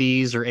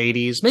 70s or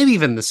 80s, maybe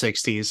even the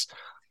 60s,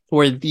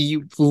 where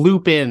you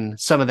loop in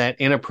some of that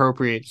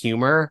inappropriate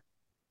humor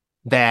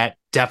that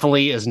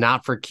definitely is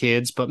not for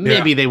kids, but Yeah,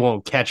 maybe they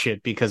won't catch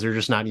it because they're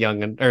just not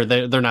young or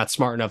they're not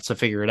smart enough to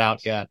figure it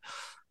out yet.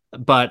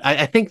 But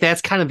I think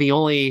that's kind of the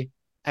only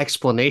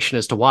explanation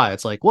as to why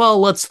it's like, well,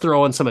 let's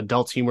throw in some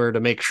adult humor to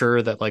make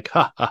sure that like,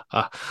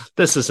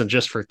 this isn't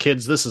just for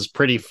kids. This is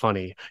pretty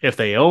funny. If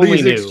they only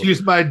please knew.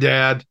 excuse my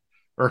dad,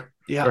 or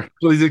Yeah. or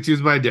please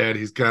excuse my dad.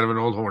 He's kind of an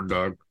old horn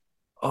dog.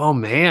 Oh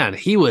man,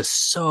 he was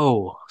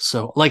so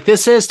like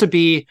this is to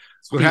be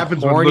That's what the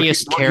happens when horniest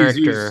Wookiees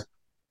character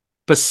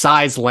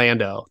besides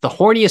Lando. The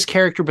horniest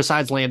character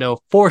besides Lando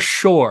for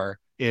sure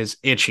is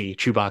Itchy,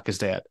 Chewbacca's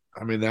dad.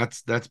 I mean,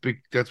 that's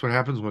big. That's what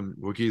happens when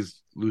Wookiees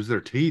lose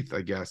their teeth,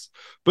 I guess.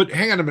 But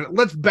hang on a minute.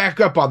 Let's back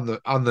up on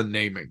the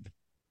naming.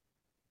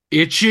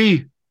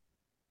 Itchy.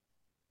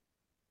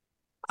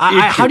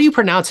 How Itchy. do you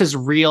pronounce his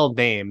real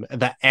name?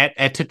 The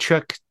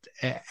Etichuk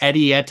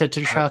Eddie I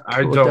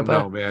don't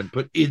know, man,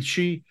 but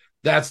itchy.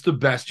 That's the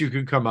best you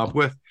can come up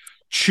with.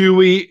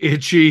 Chewy,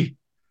 itchy.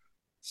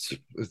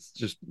 It's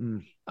just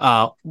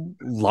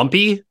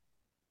Lumpy.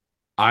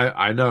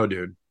 I know,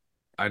 dude.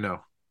 I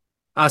know.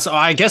 So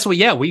I guess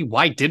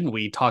why didn't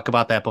we talk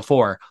about that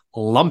before?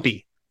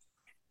 Lumpy.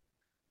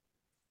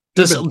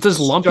 Does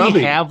Lumpy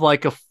Stubby. have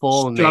like a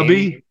full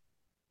Stubby? name?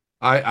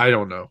 I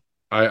don't know.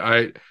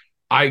 I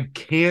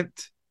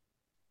can't.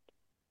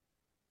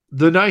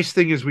 The nice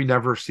thing is we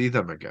never see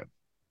them again.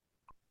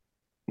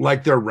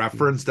 Like they're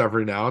referenced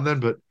every now and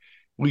then, but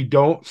we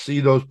don't see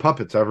those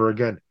puppets ever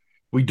again.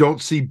 We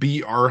don't see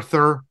B.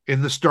 Arthur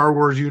in the Star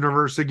Wars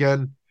universe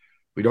again.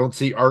 We don't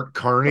see Art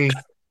Carney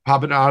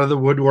popping out of the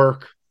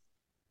woodwork.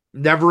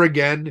 Never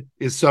again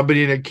is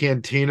somebody in a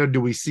cantina. Do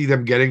we see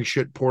them getting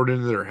shit poured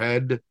into their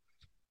head?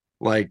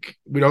 Like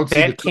we don't see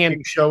the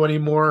cooking show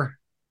anymore.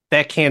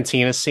 That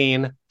cantina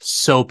scene,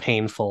 so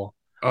painful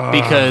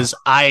because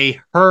I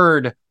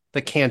heard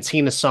the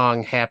cantina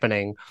song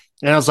happening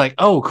and I was like,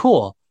 oh,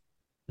 cool.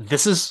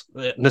 This is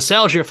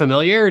nostalgia,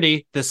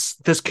 familiarity. This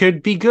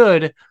could be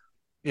good.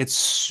 It's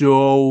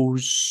so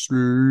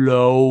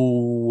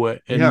slow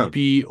and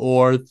B.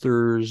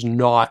 Arthur's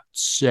not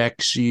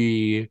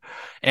sexy.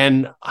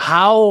 And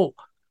oh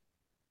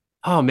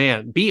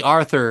man, B.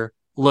 Arthur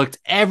looked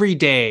every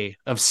day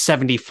of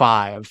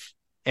 75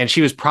 and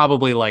she was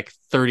probably like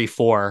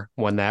 34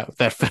 when that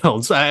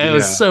filmed. So it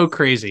was so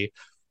crazy.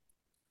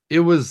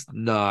 It was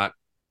not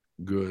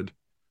good.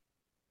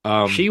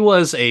 She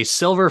was a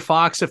silver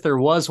fox if there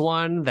was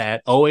one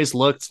that always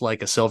looked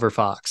like a silver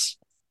fox.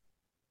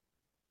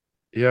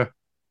 Yeah.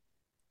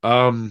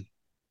 Yeah,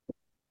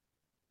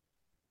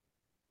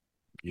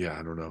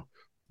 I don't know.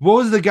 What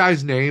was the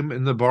guy's name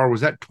in the bar?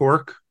 Was that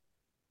Torque?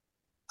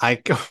 I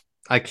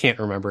can't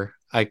remember.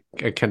 I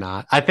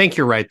cannot. I think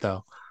you're right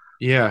though.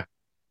 Yeah.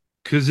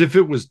 Because if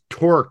it was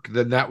Torque,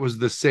 then that was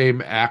the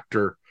same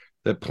actor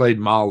that played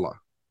Mala.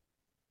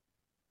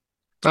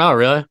 Oh,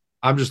 really?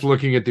 I'm just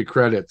looking at the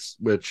credits,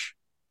 which,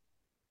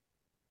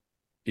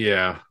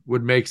 yeah,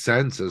 would make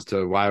sense as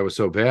to why it was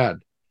so bad.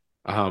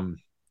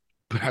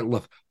 But I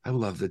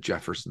love that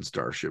Jefferson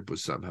Starship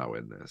was somehow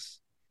in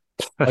this.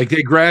 Like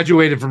they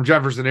graduated from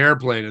Jefferson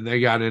Airplane and they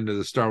got into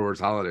the Star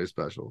Wars Holiday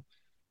Special.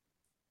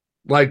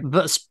 Like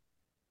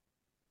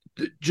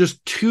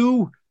just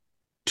two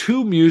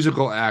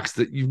musical acts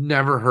that you've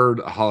never heard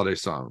a holiday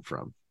song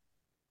from.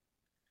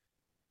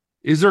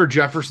 Is there a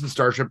Jefferson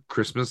Starship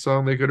Christmas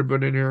song they could have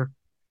put in here?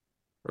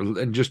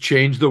 And just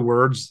change the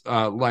words,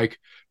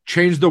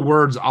 change the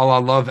words a la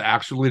Love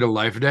Actually to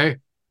Life Day?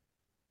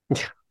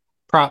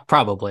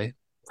 Probably.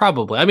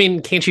 I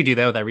mean, can't you do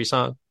that with every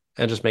song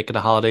and just make it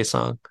a holiday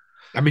song?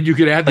 I mean, you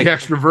could add the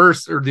extra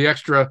verse or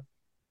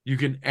you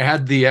can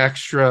add the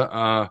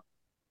extra,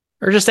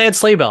 or just add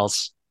sleigh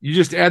bells. You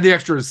just add the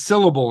extra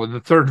syllable in the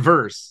third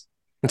verse.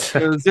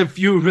 As if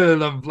you really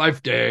love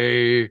Life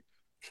Day.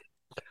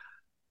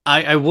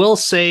 I will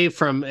say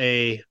from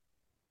a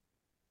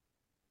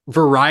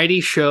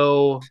variety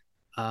show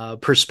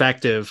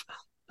perspective,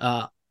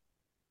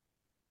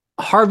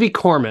 Harvey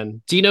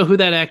Korman. Do you know who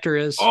that actor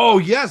is? Oh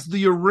yes,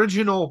 the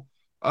original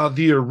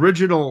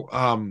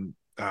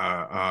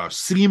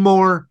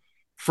Seymour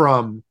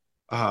from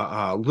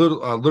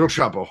Little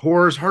Shop of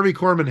Horrors. Harvey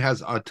Korman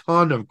has a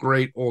ton of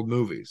great old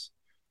movies.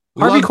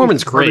 Harvey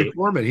Korman's great.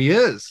 Harvey Korman, he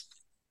is.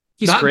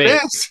 He's not great.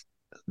 This.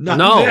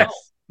 Not this.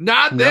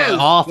 Not this.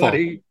 Awful.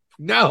 Buddy.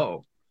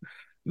 No.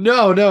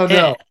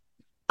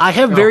 I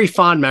have very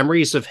fond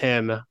memories of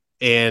him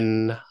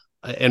in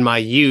my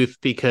youth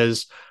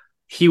because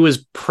he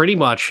was pretty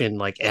much in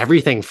like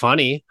everything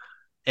funny,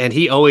 and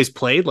he always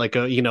played like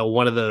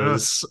one of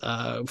those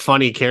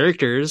funny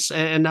characters.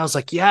 And I was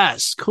like,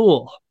 yes,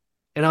 cool.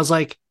 And I was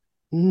like,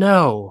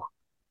 no,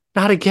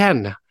 not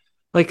again.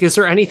 Like, is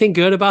there anything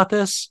good about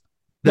this?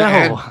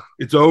 No,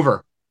 it's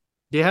over.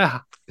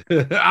 Yeah,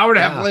 hour and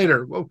a half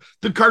later. Well,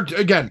 the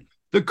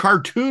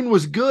cartoon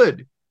was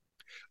good.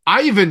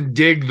 I even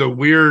dig the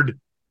weird,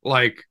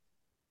 like,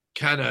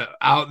 kind of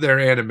out there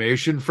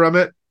animation from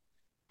it.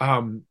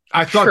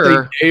 I thought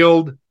they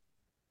nailed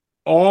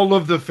all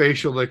of the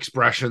facial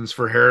expressions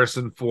for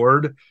Harrison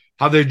Ford.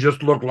 How they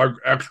just look like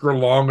extra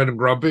long and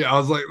grumpy. I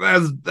was like,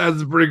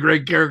 that's a pretty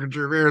great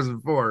caricature of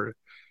Harrison Ford.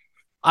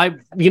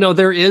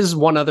 There is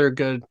one other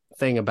good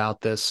thing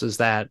about this is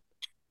that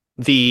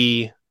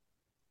the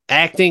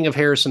acting of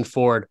Harrison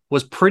Ford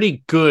was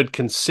pretty good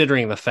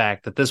considering the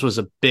fact that this was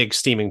a big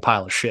steaming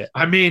pile of shit.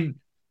 I mean,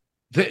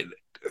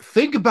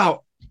 think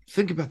about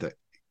that.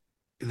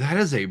 That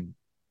is a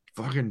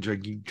fucking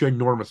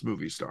ginormous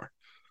movie star.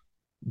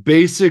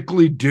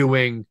 Basically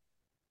doing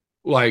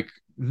like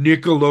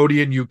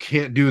Nickelodeon, you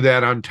can't do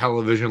that on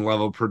television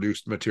level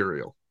produced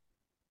material.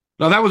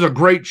 Now that was a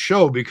great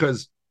show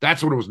because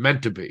that's what it was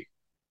meant to be.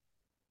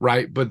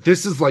 Right? But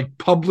this is like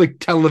public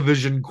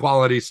television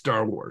quality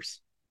Star Wars.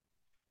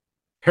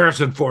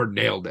 Harrison Ford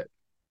nailed it.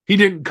 He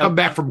didn't come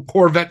back from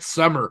Corvette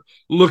Summer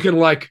looking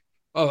like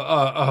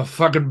a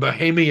fucking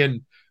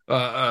Bahamian,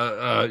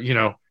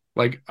 bikini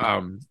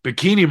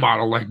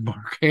model like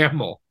Mark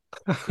Hamill.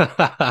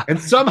 And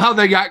somehow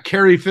they got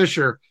Carrie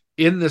Fisher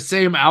in the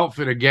same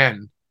outfit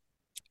again.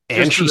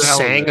 And she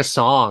sang a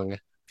song,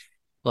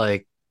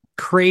 like,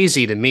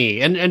 crazy to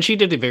me. And she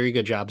did a very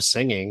good job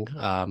singing.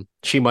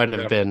 She might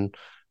have been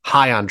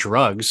high on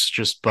drugs,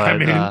 just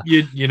but I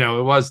mean, you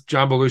know, it was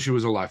John Belushi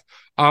was alive.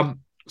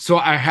 So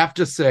I have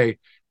to say,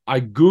 I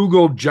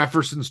Googled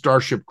Jefferson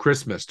Starship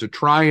Christmas to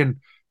try and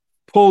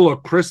pull a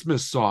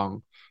Christmas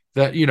song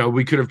that, you know,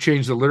 we could have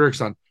changed the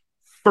lyrics on.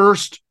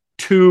 First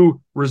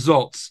two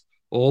results: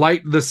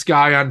 Light the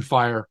Sky on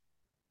Fire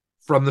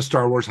from the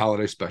Star Wars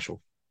Holiday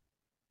Special.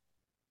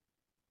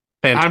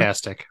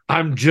 Fantastic.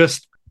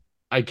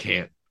 I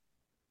can't.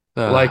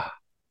 Like,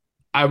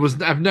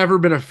 I've never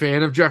been a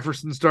fan of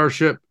Jefferson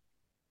Starship,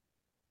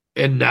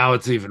 and now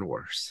it's even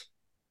worse.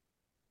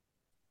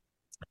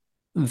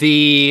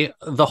 The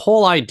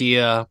whole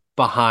idea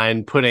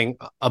behind putting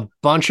a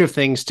bunch of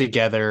things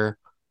together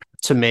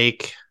to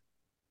make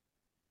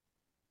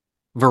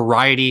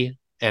variety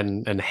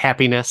and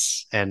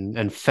happiness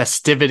and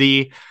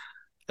festivity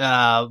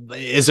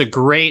is a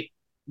great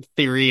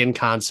theory and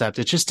concept.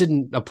 It just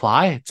didn't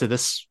apply to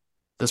this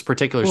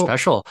particular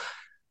special.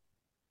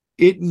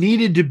 It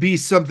needed to be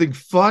something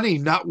funny,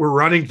 not we're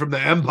running from the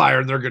Empire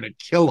and they're going to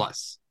kill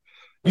us.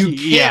 You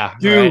can't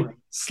do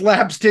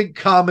slapstick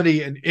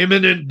comedy and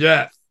imminent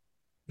death.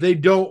 They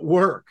don't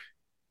work.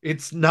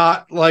 It's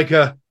not like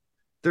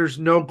there's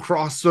no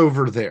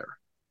crossover there.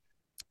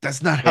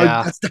 That's not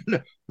how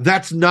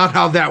that's not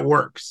how that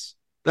works.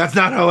 That's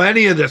not how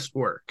any of this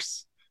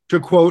works, to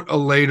quote a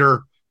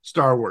later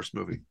Star Wars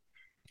movie.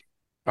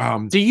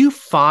 Do you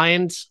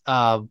find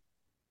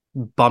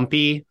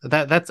Bumpy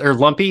or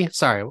Lumpy?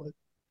 Sorry,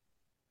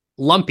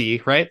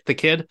 Lumpy, right? The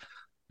kid.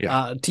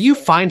 Yeah. Do you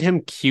find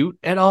him cute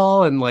at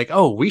all? And like,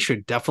 oh, we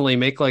should definitely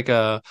make like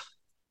a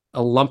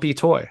Lumpy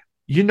toy.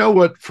 You know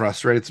what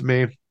frustrates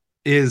me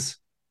is,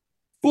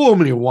 fool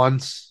me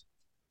once,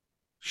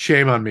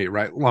 shame on me,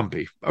 right?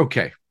 Lumpy.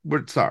 Okay,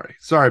 we're sorry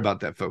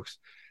about that, folks.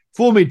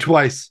 Fool me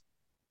twice,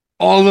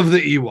 all of the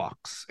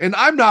Ewoks, and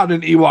I'm not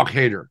an Ewok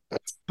hater,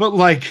 but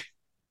like,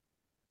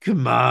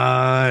 come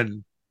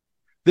on.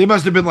 They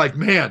must have been like,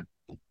 man,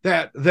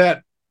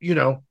 that you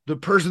know, the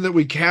person that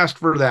we cast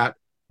for that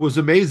was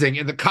amazing,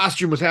 and the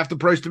costume was half the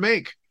price to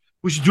make.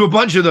 We should do a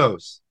bunch of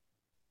those.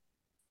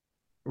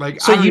 Like,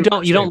 so you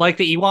don't like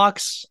the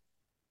Ewoks?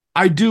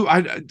 I do.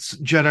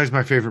 Jedi's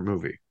my favorite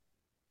movie.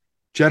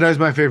 Jedi's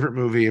my favorite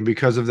movie, and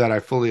because of that, I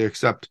fully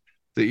accept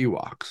the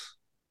Ewoks.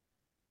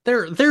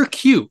 They're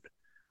cute.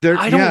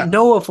 I don't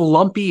know if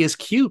Lumpy is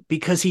cute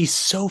because he's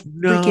so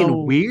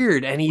freaking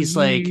weird, and he's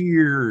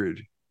weird.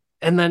 Like,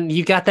 and then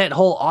you got that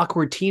whole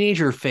awkward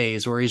teenager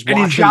phase where he's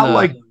he's got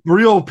like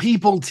real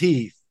people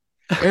teeth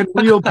and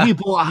real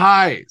people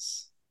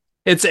eyes.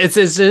 It's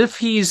as if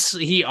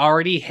he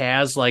already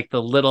has like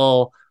the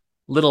little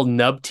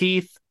nub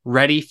teeth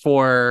ready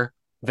for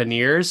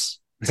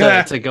veneers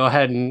to go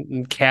ahead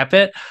and cap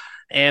it,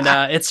 and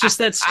it's just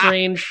that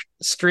strange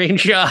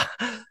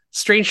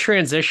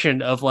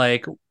transition of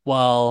like,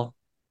 well,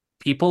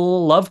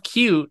 people love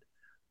cute,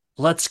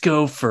 let's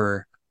go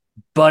for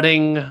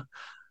budding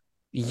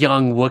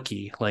young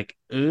Wookiee. Like,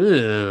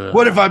 ugh.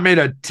 What if I made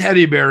a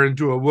teddy bear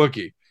into a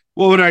Wookiee?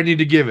 What would I need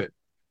to give it?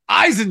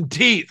 Eyes and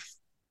teeth.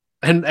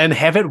 And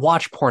have it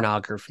watch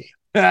pornography.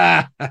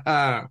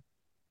 Perfect.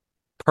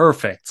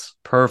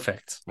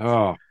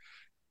 Oh.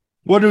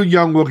 What do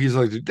young Wookiees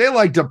like to do? They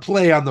like to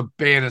play on the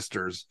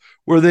banisters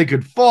where they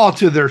could fall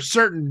to their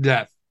certain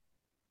death.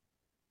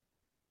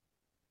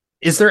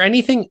 Is there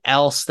anything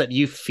else that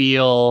you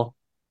feel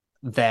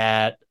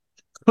that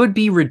could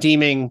be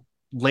redeeming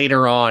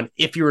later on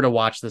if you were to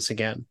watch this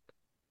again?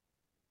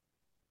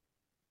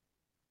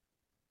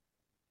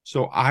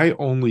 So I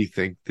only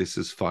think this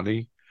is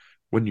funny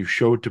when you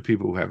show it to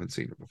people who haven't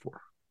seen it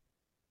before.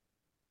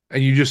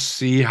 And you just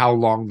see how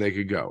long they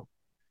could go.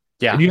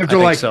 Yeah. And you have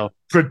to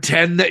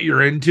pretend that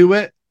you're into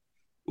it.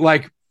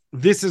 Like,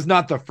 this is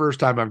not the first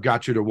time I've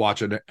got you to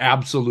watch an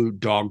absolute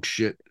dog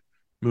shit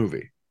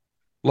movie.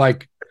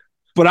 Like,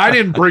 but I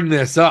didn't bring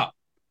this up.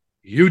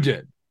 You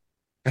did.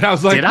 And I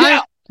was like, did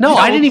I? No,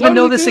 I didn't even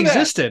know this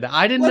existed.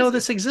 I didn't know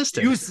this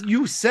existed.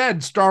 You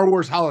said Star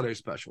Wars Holiday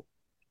Special.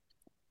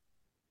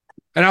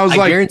 And I was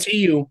I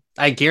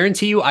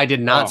guarantee you I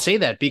did not say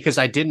that because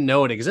I didn't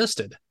know it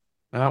existed.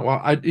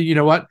 Well, you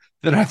know what?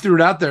 Then I threw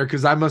it out there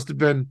because I must have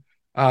been,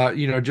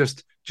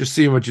 just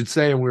seeing what you'd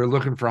say, and we were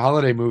looking for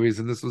holiday movies,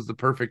 and this was the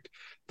perfect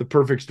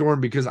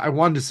storm because I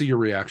wanted to see your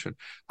reaction.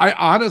 I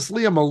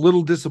honestly am a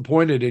little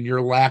disappointed in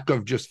your lack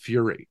of just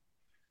fury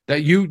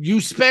that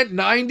you spent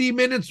 90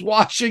 minutes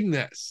watching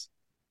this.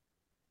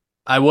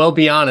 I will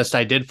be honest,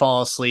 I did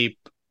fall asleep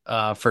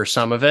for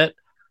some of it,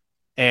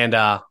 and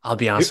I'll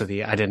be honest with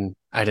you, I didn't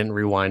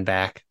rewind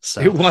back.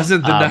 So it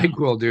wasn't the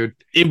NyQuil, dude.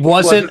 It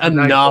wasn't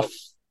enough.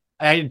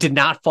 I did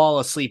not fall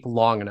asleep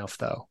long enough,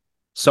 though.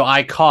 So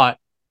I caught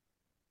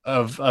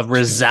a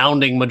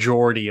resounding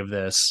majority of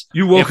this.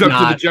 You woke up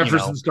to the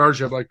Jefferson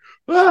Starship like,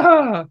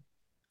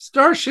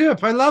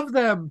 Starship, I love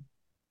them.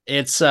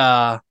 It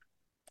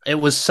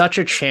was such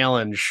a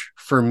challenge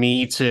for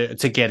me to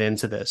get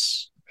into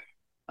this,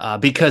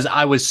 because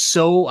I was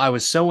so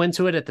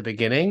into it at the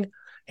beginning,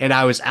 and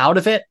I was out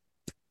of it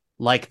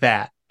like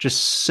that,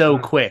 just so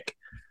quick,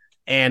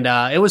 and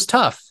it was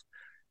tough.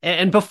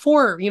 And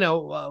before,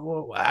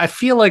 I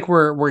feel like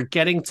we're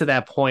getting to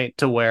that point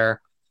to where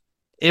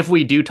if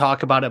we do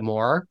talk about it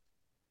more,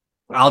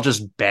 I'll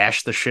just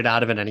bash the shit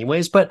out of it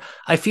anyways. But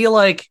I feel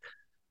like,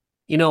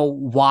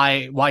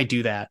 why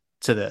do that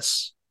to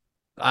this?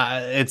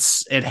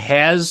 It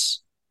has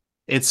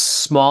its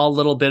small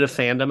little bit of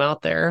fandom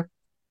out there,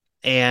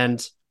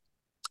 and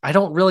I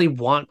don't really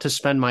want to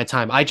spend my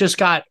time. I just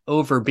got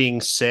over being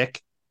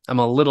sick. I'm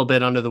a little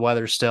bit under the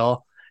weather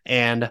still,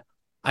 and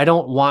I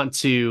don't want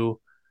to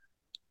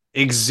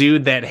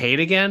exude that hate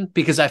again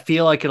because I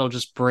feel like it'll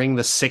just bring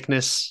the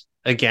sickness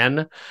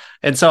again.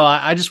 And so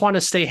I just want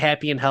to stay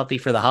happy and healthy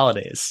for the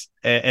holidays.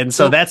 And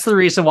so that's the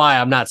reason why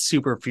I'm not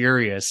super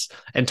furious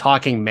and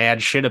talking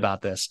mad shit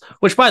about this,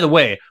 which, by the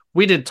way,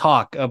 we did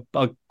talk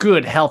a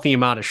good, healthy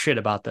amount of shit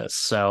about this.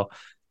 So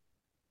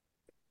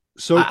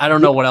I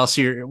don't know what else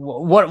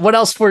what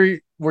else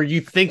were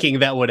you thinking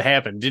that would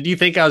happen? Did you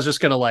think I was just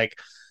going to like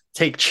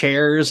take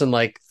chairs and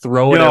like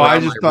throw it around I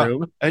just my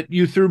room?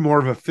 You threw more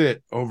of a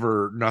fit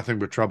over Nothing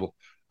But Trouble.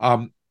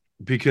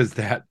 Because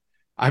that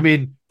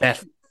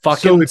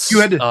fucking,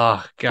 so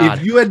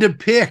if you had to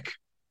pick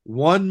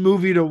one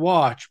movie to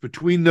watch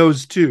between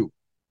those two,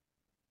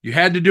 you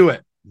had to do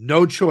it.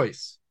 No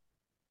choice.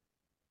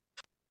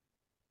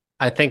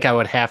 I think I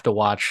would have to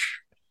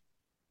watch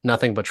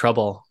Nothing But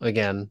Trouble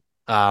again.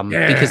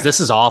 Because this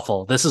is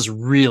awful. This is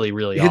really,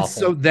 really awful.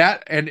 So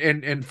that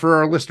and for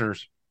our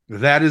listeners,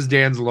 that is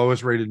Dan's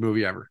lowest rated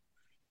movie ever.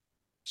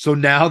 So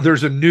now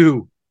there's a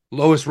new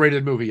lowest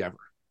rated movie ever.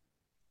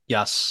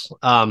 Yes.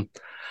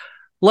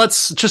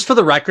 Let's just, for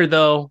the record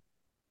though,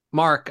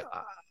 Mark,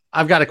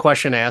 I've got a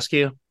question to ask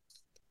you.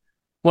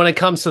 When it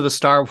comes to the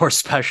Star Wars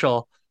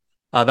special,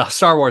 the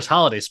Star Wars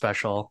holiday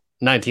special,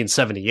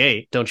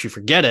 1978, don't you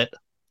forget it.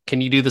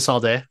 Can you do this all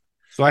day?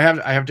 So I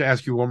have to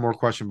ask you one more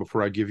question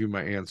before I give you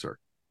my answer.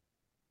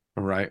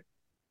 All right.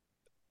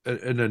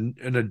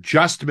 An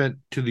adjustment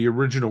to the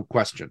original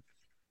question.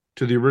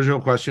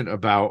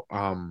 About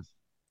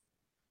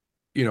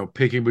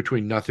picking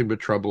between Nothing But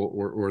Trouble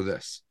or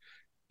this.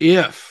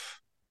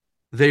 If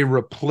they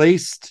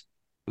replaced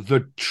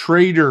the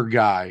traitor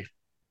guy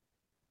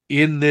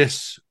in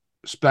this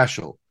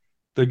special,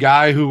 the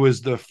guy who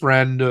was the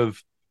friend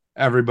of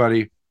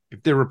everybody,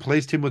 if they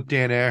replaced him with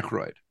Dan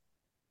Aykroyd,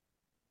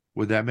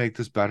 would that make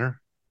this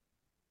better?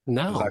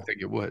 No. I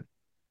think it would.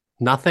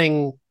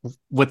 Nothing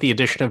with the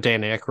addition of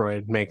Dan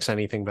Aykroyd makes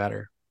anything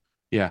better.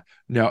 Yeah.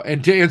 No.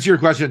 And to answer your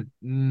question,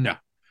 no.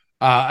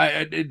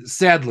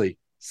 Sadly,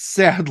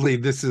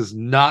 this is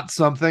not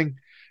something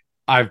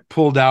I've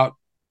pulled out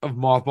of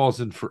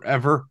mothballs in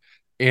forever.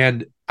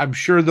 And I'm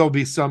sure there'll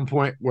be some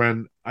point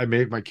when I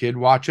make my kid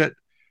watch it.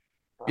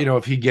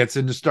 If he gets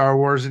into Star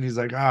Wars and he's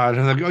like,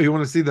 you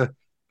want to see the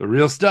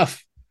real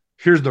stuff?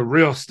 Here's the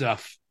real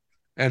stuff.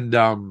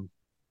 And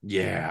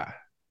yeah,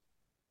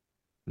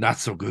 not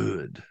so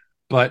good.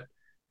 But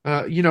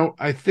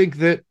I think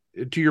that,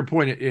 to your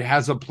point, it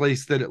has a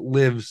place that it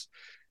lives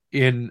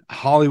in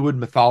Hollywood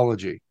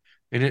mythology,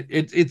 and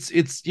it's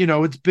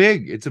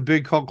big. It's a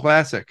big cult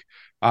classic.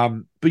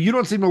 But you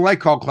don't seem to like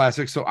cult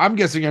classics, so I'm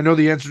guessing I know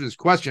the answer to this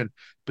question.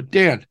 But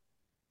Dan,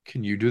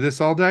 can you do this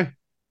all day?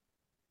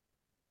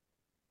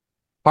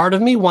 Part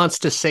of me wants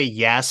to say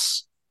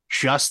yes,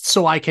 just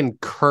so I can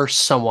curse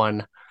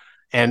someone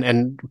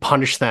and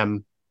punish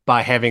them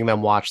by having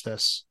them watch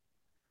this.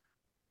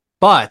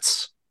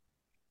 But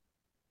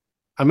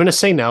I'm going to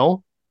say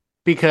no,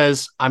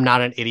 because I'm not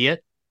an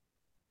idiot.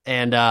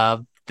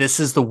 And this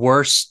is the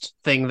worst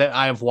thing that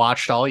I've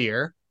watched all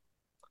year.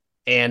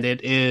 And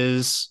it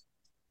is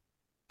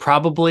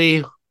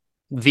probably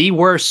the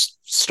worst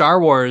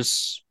Star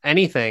Wars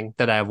anything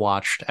that I've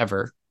watched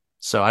ever.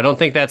 So I don't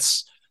think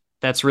that's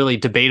really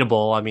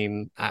debatable. I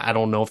mean, I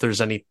don't know if there's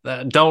any,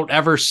 don't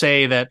ever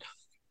say that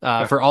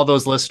for all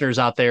those listeners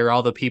out there,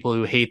 all the people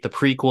who hate the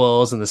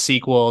prequels and the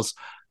sequels,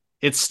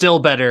 it's still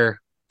better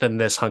than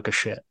this hunk of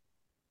shit.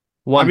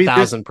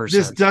 1,000%.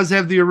 This does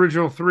have the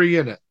original 3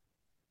 in it,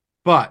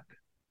 but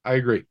I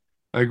agree.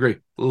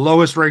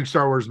 Lowest ranked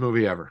Star Wars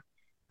movie ever,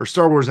 or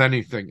Star Wars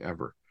anything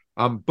ever.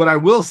 But I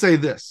will say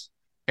this,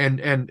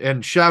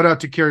 and shout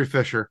out to Carrie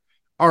Fisher,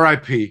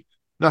 R.I.P.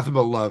 Nothing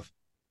but love.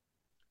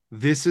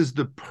 This is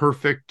the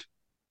perfect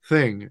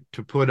thing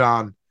to put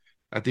on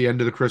at the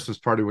end of the Christmas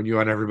party when you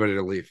want everybody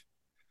to leave.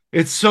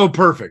 It's so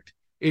perfect.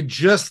 It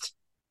just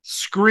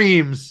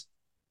screams,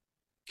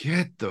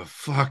 get the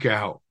fuck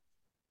out.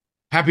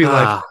 Happy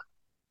life.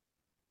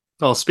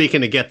 Well,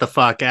 speaking of get the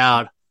fuck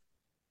out,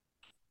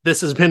 this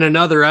has been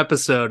another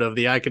episode of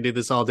the I Could Do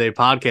This All Day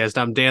podcast.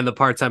 I'm Dan, the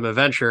part-time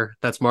adventurer.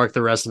 That's Mark,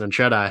 the resident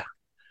Jedi.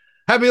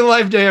 Happy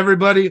Life Day,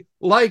 everybody.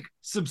 Like,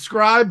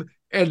 subscribe,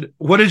 and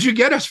what did you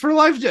get us for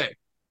Life Day?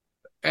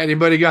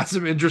 Anybody got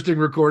some interesting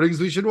recordings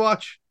we should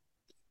watch?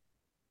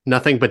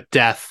 Nothing but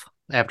death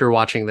after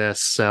watching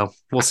this. So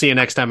we'll see you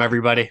next time,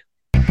 everybody.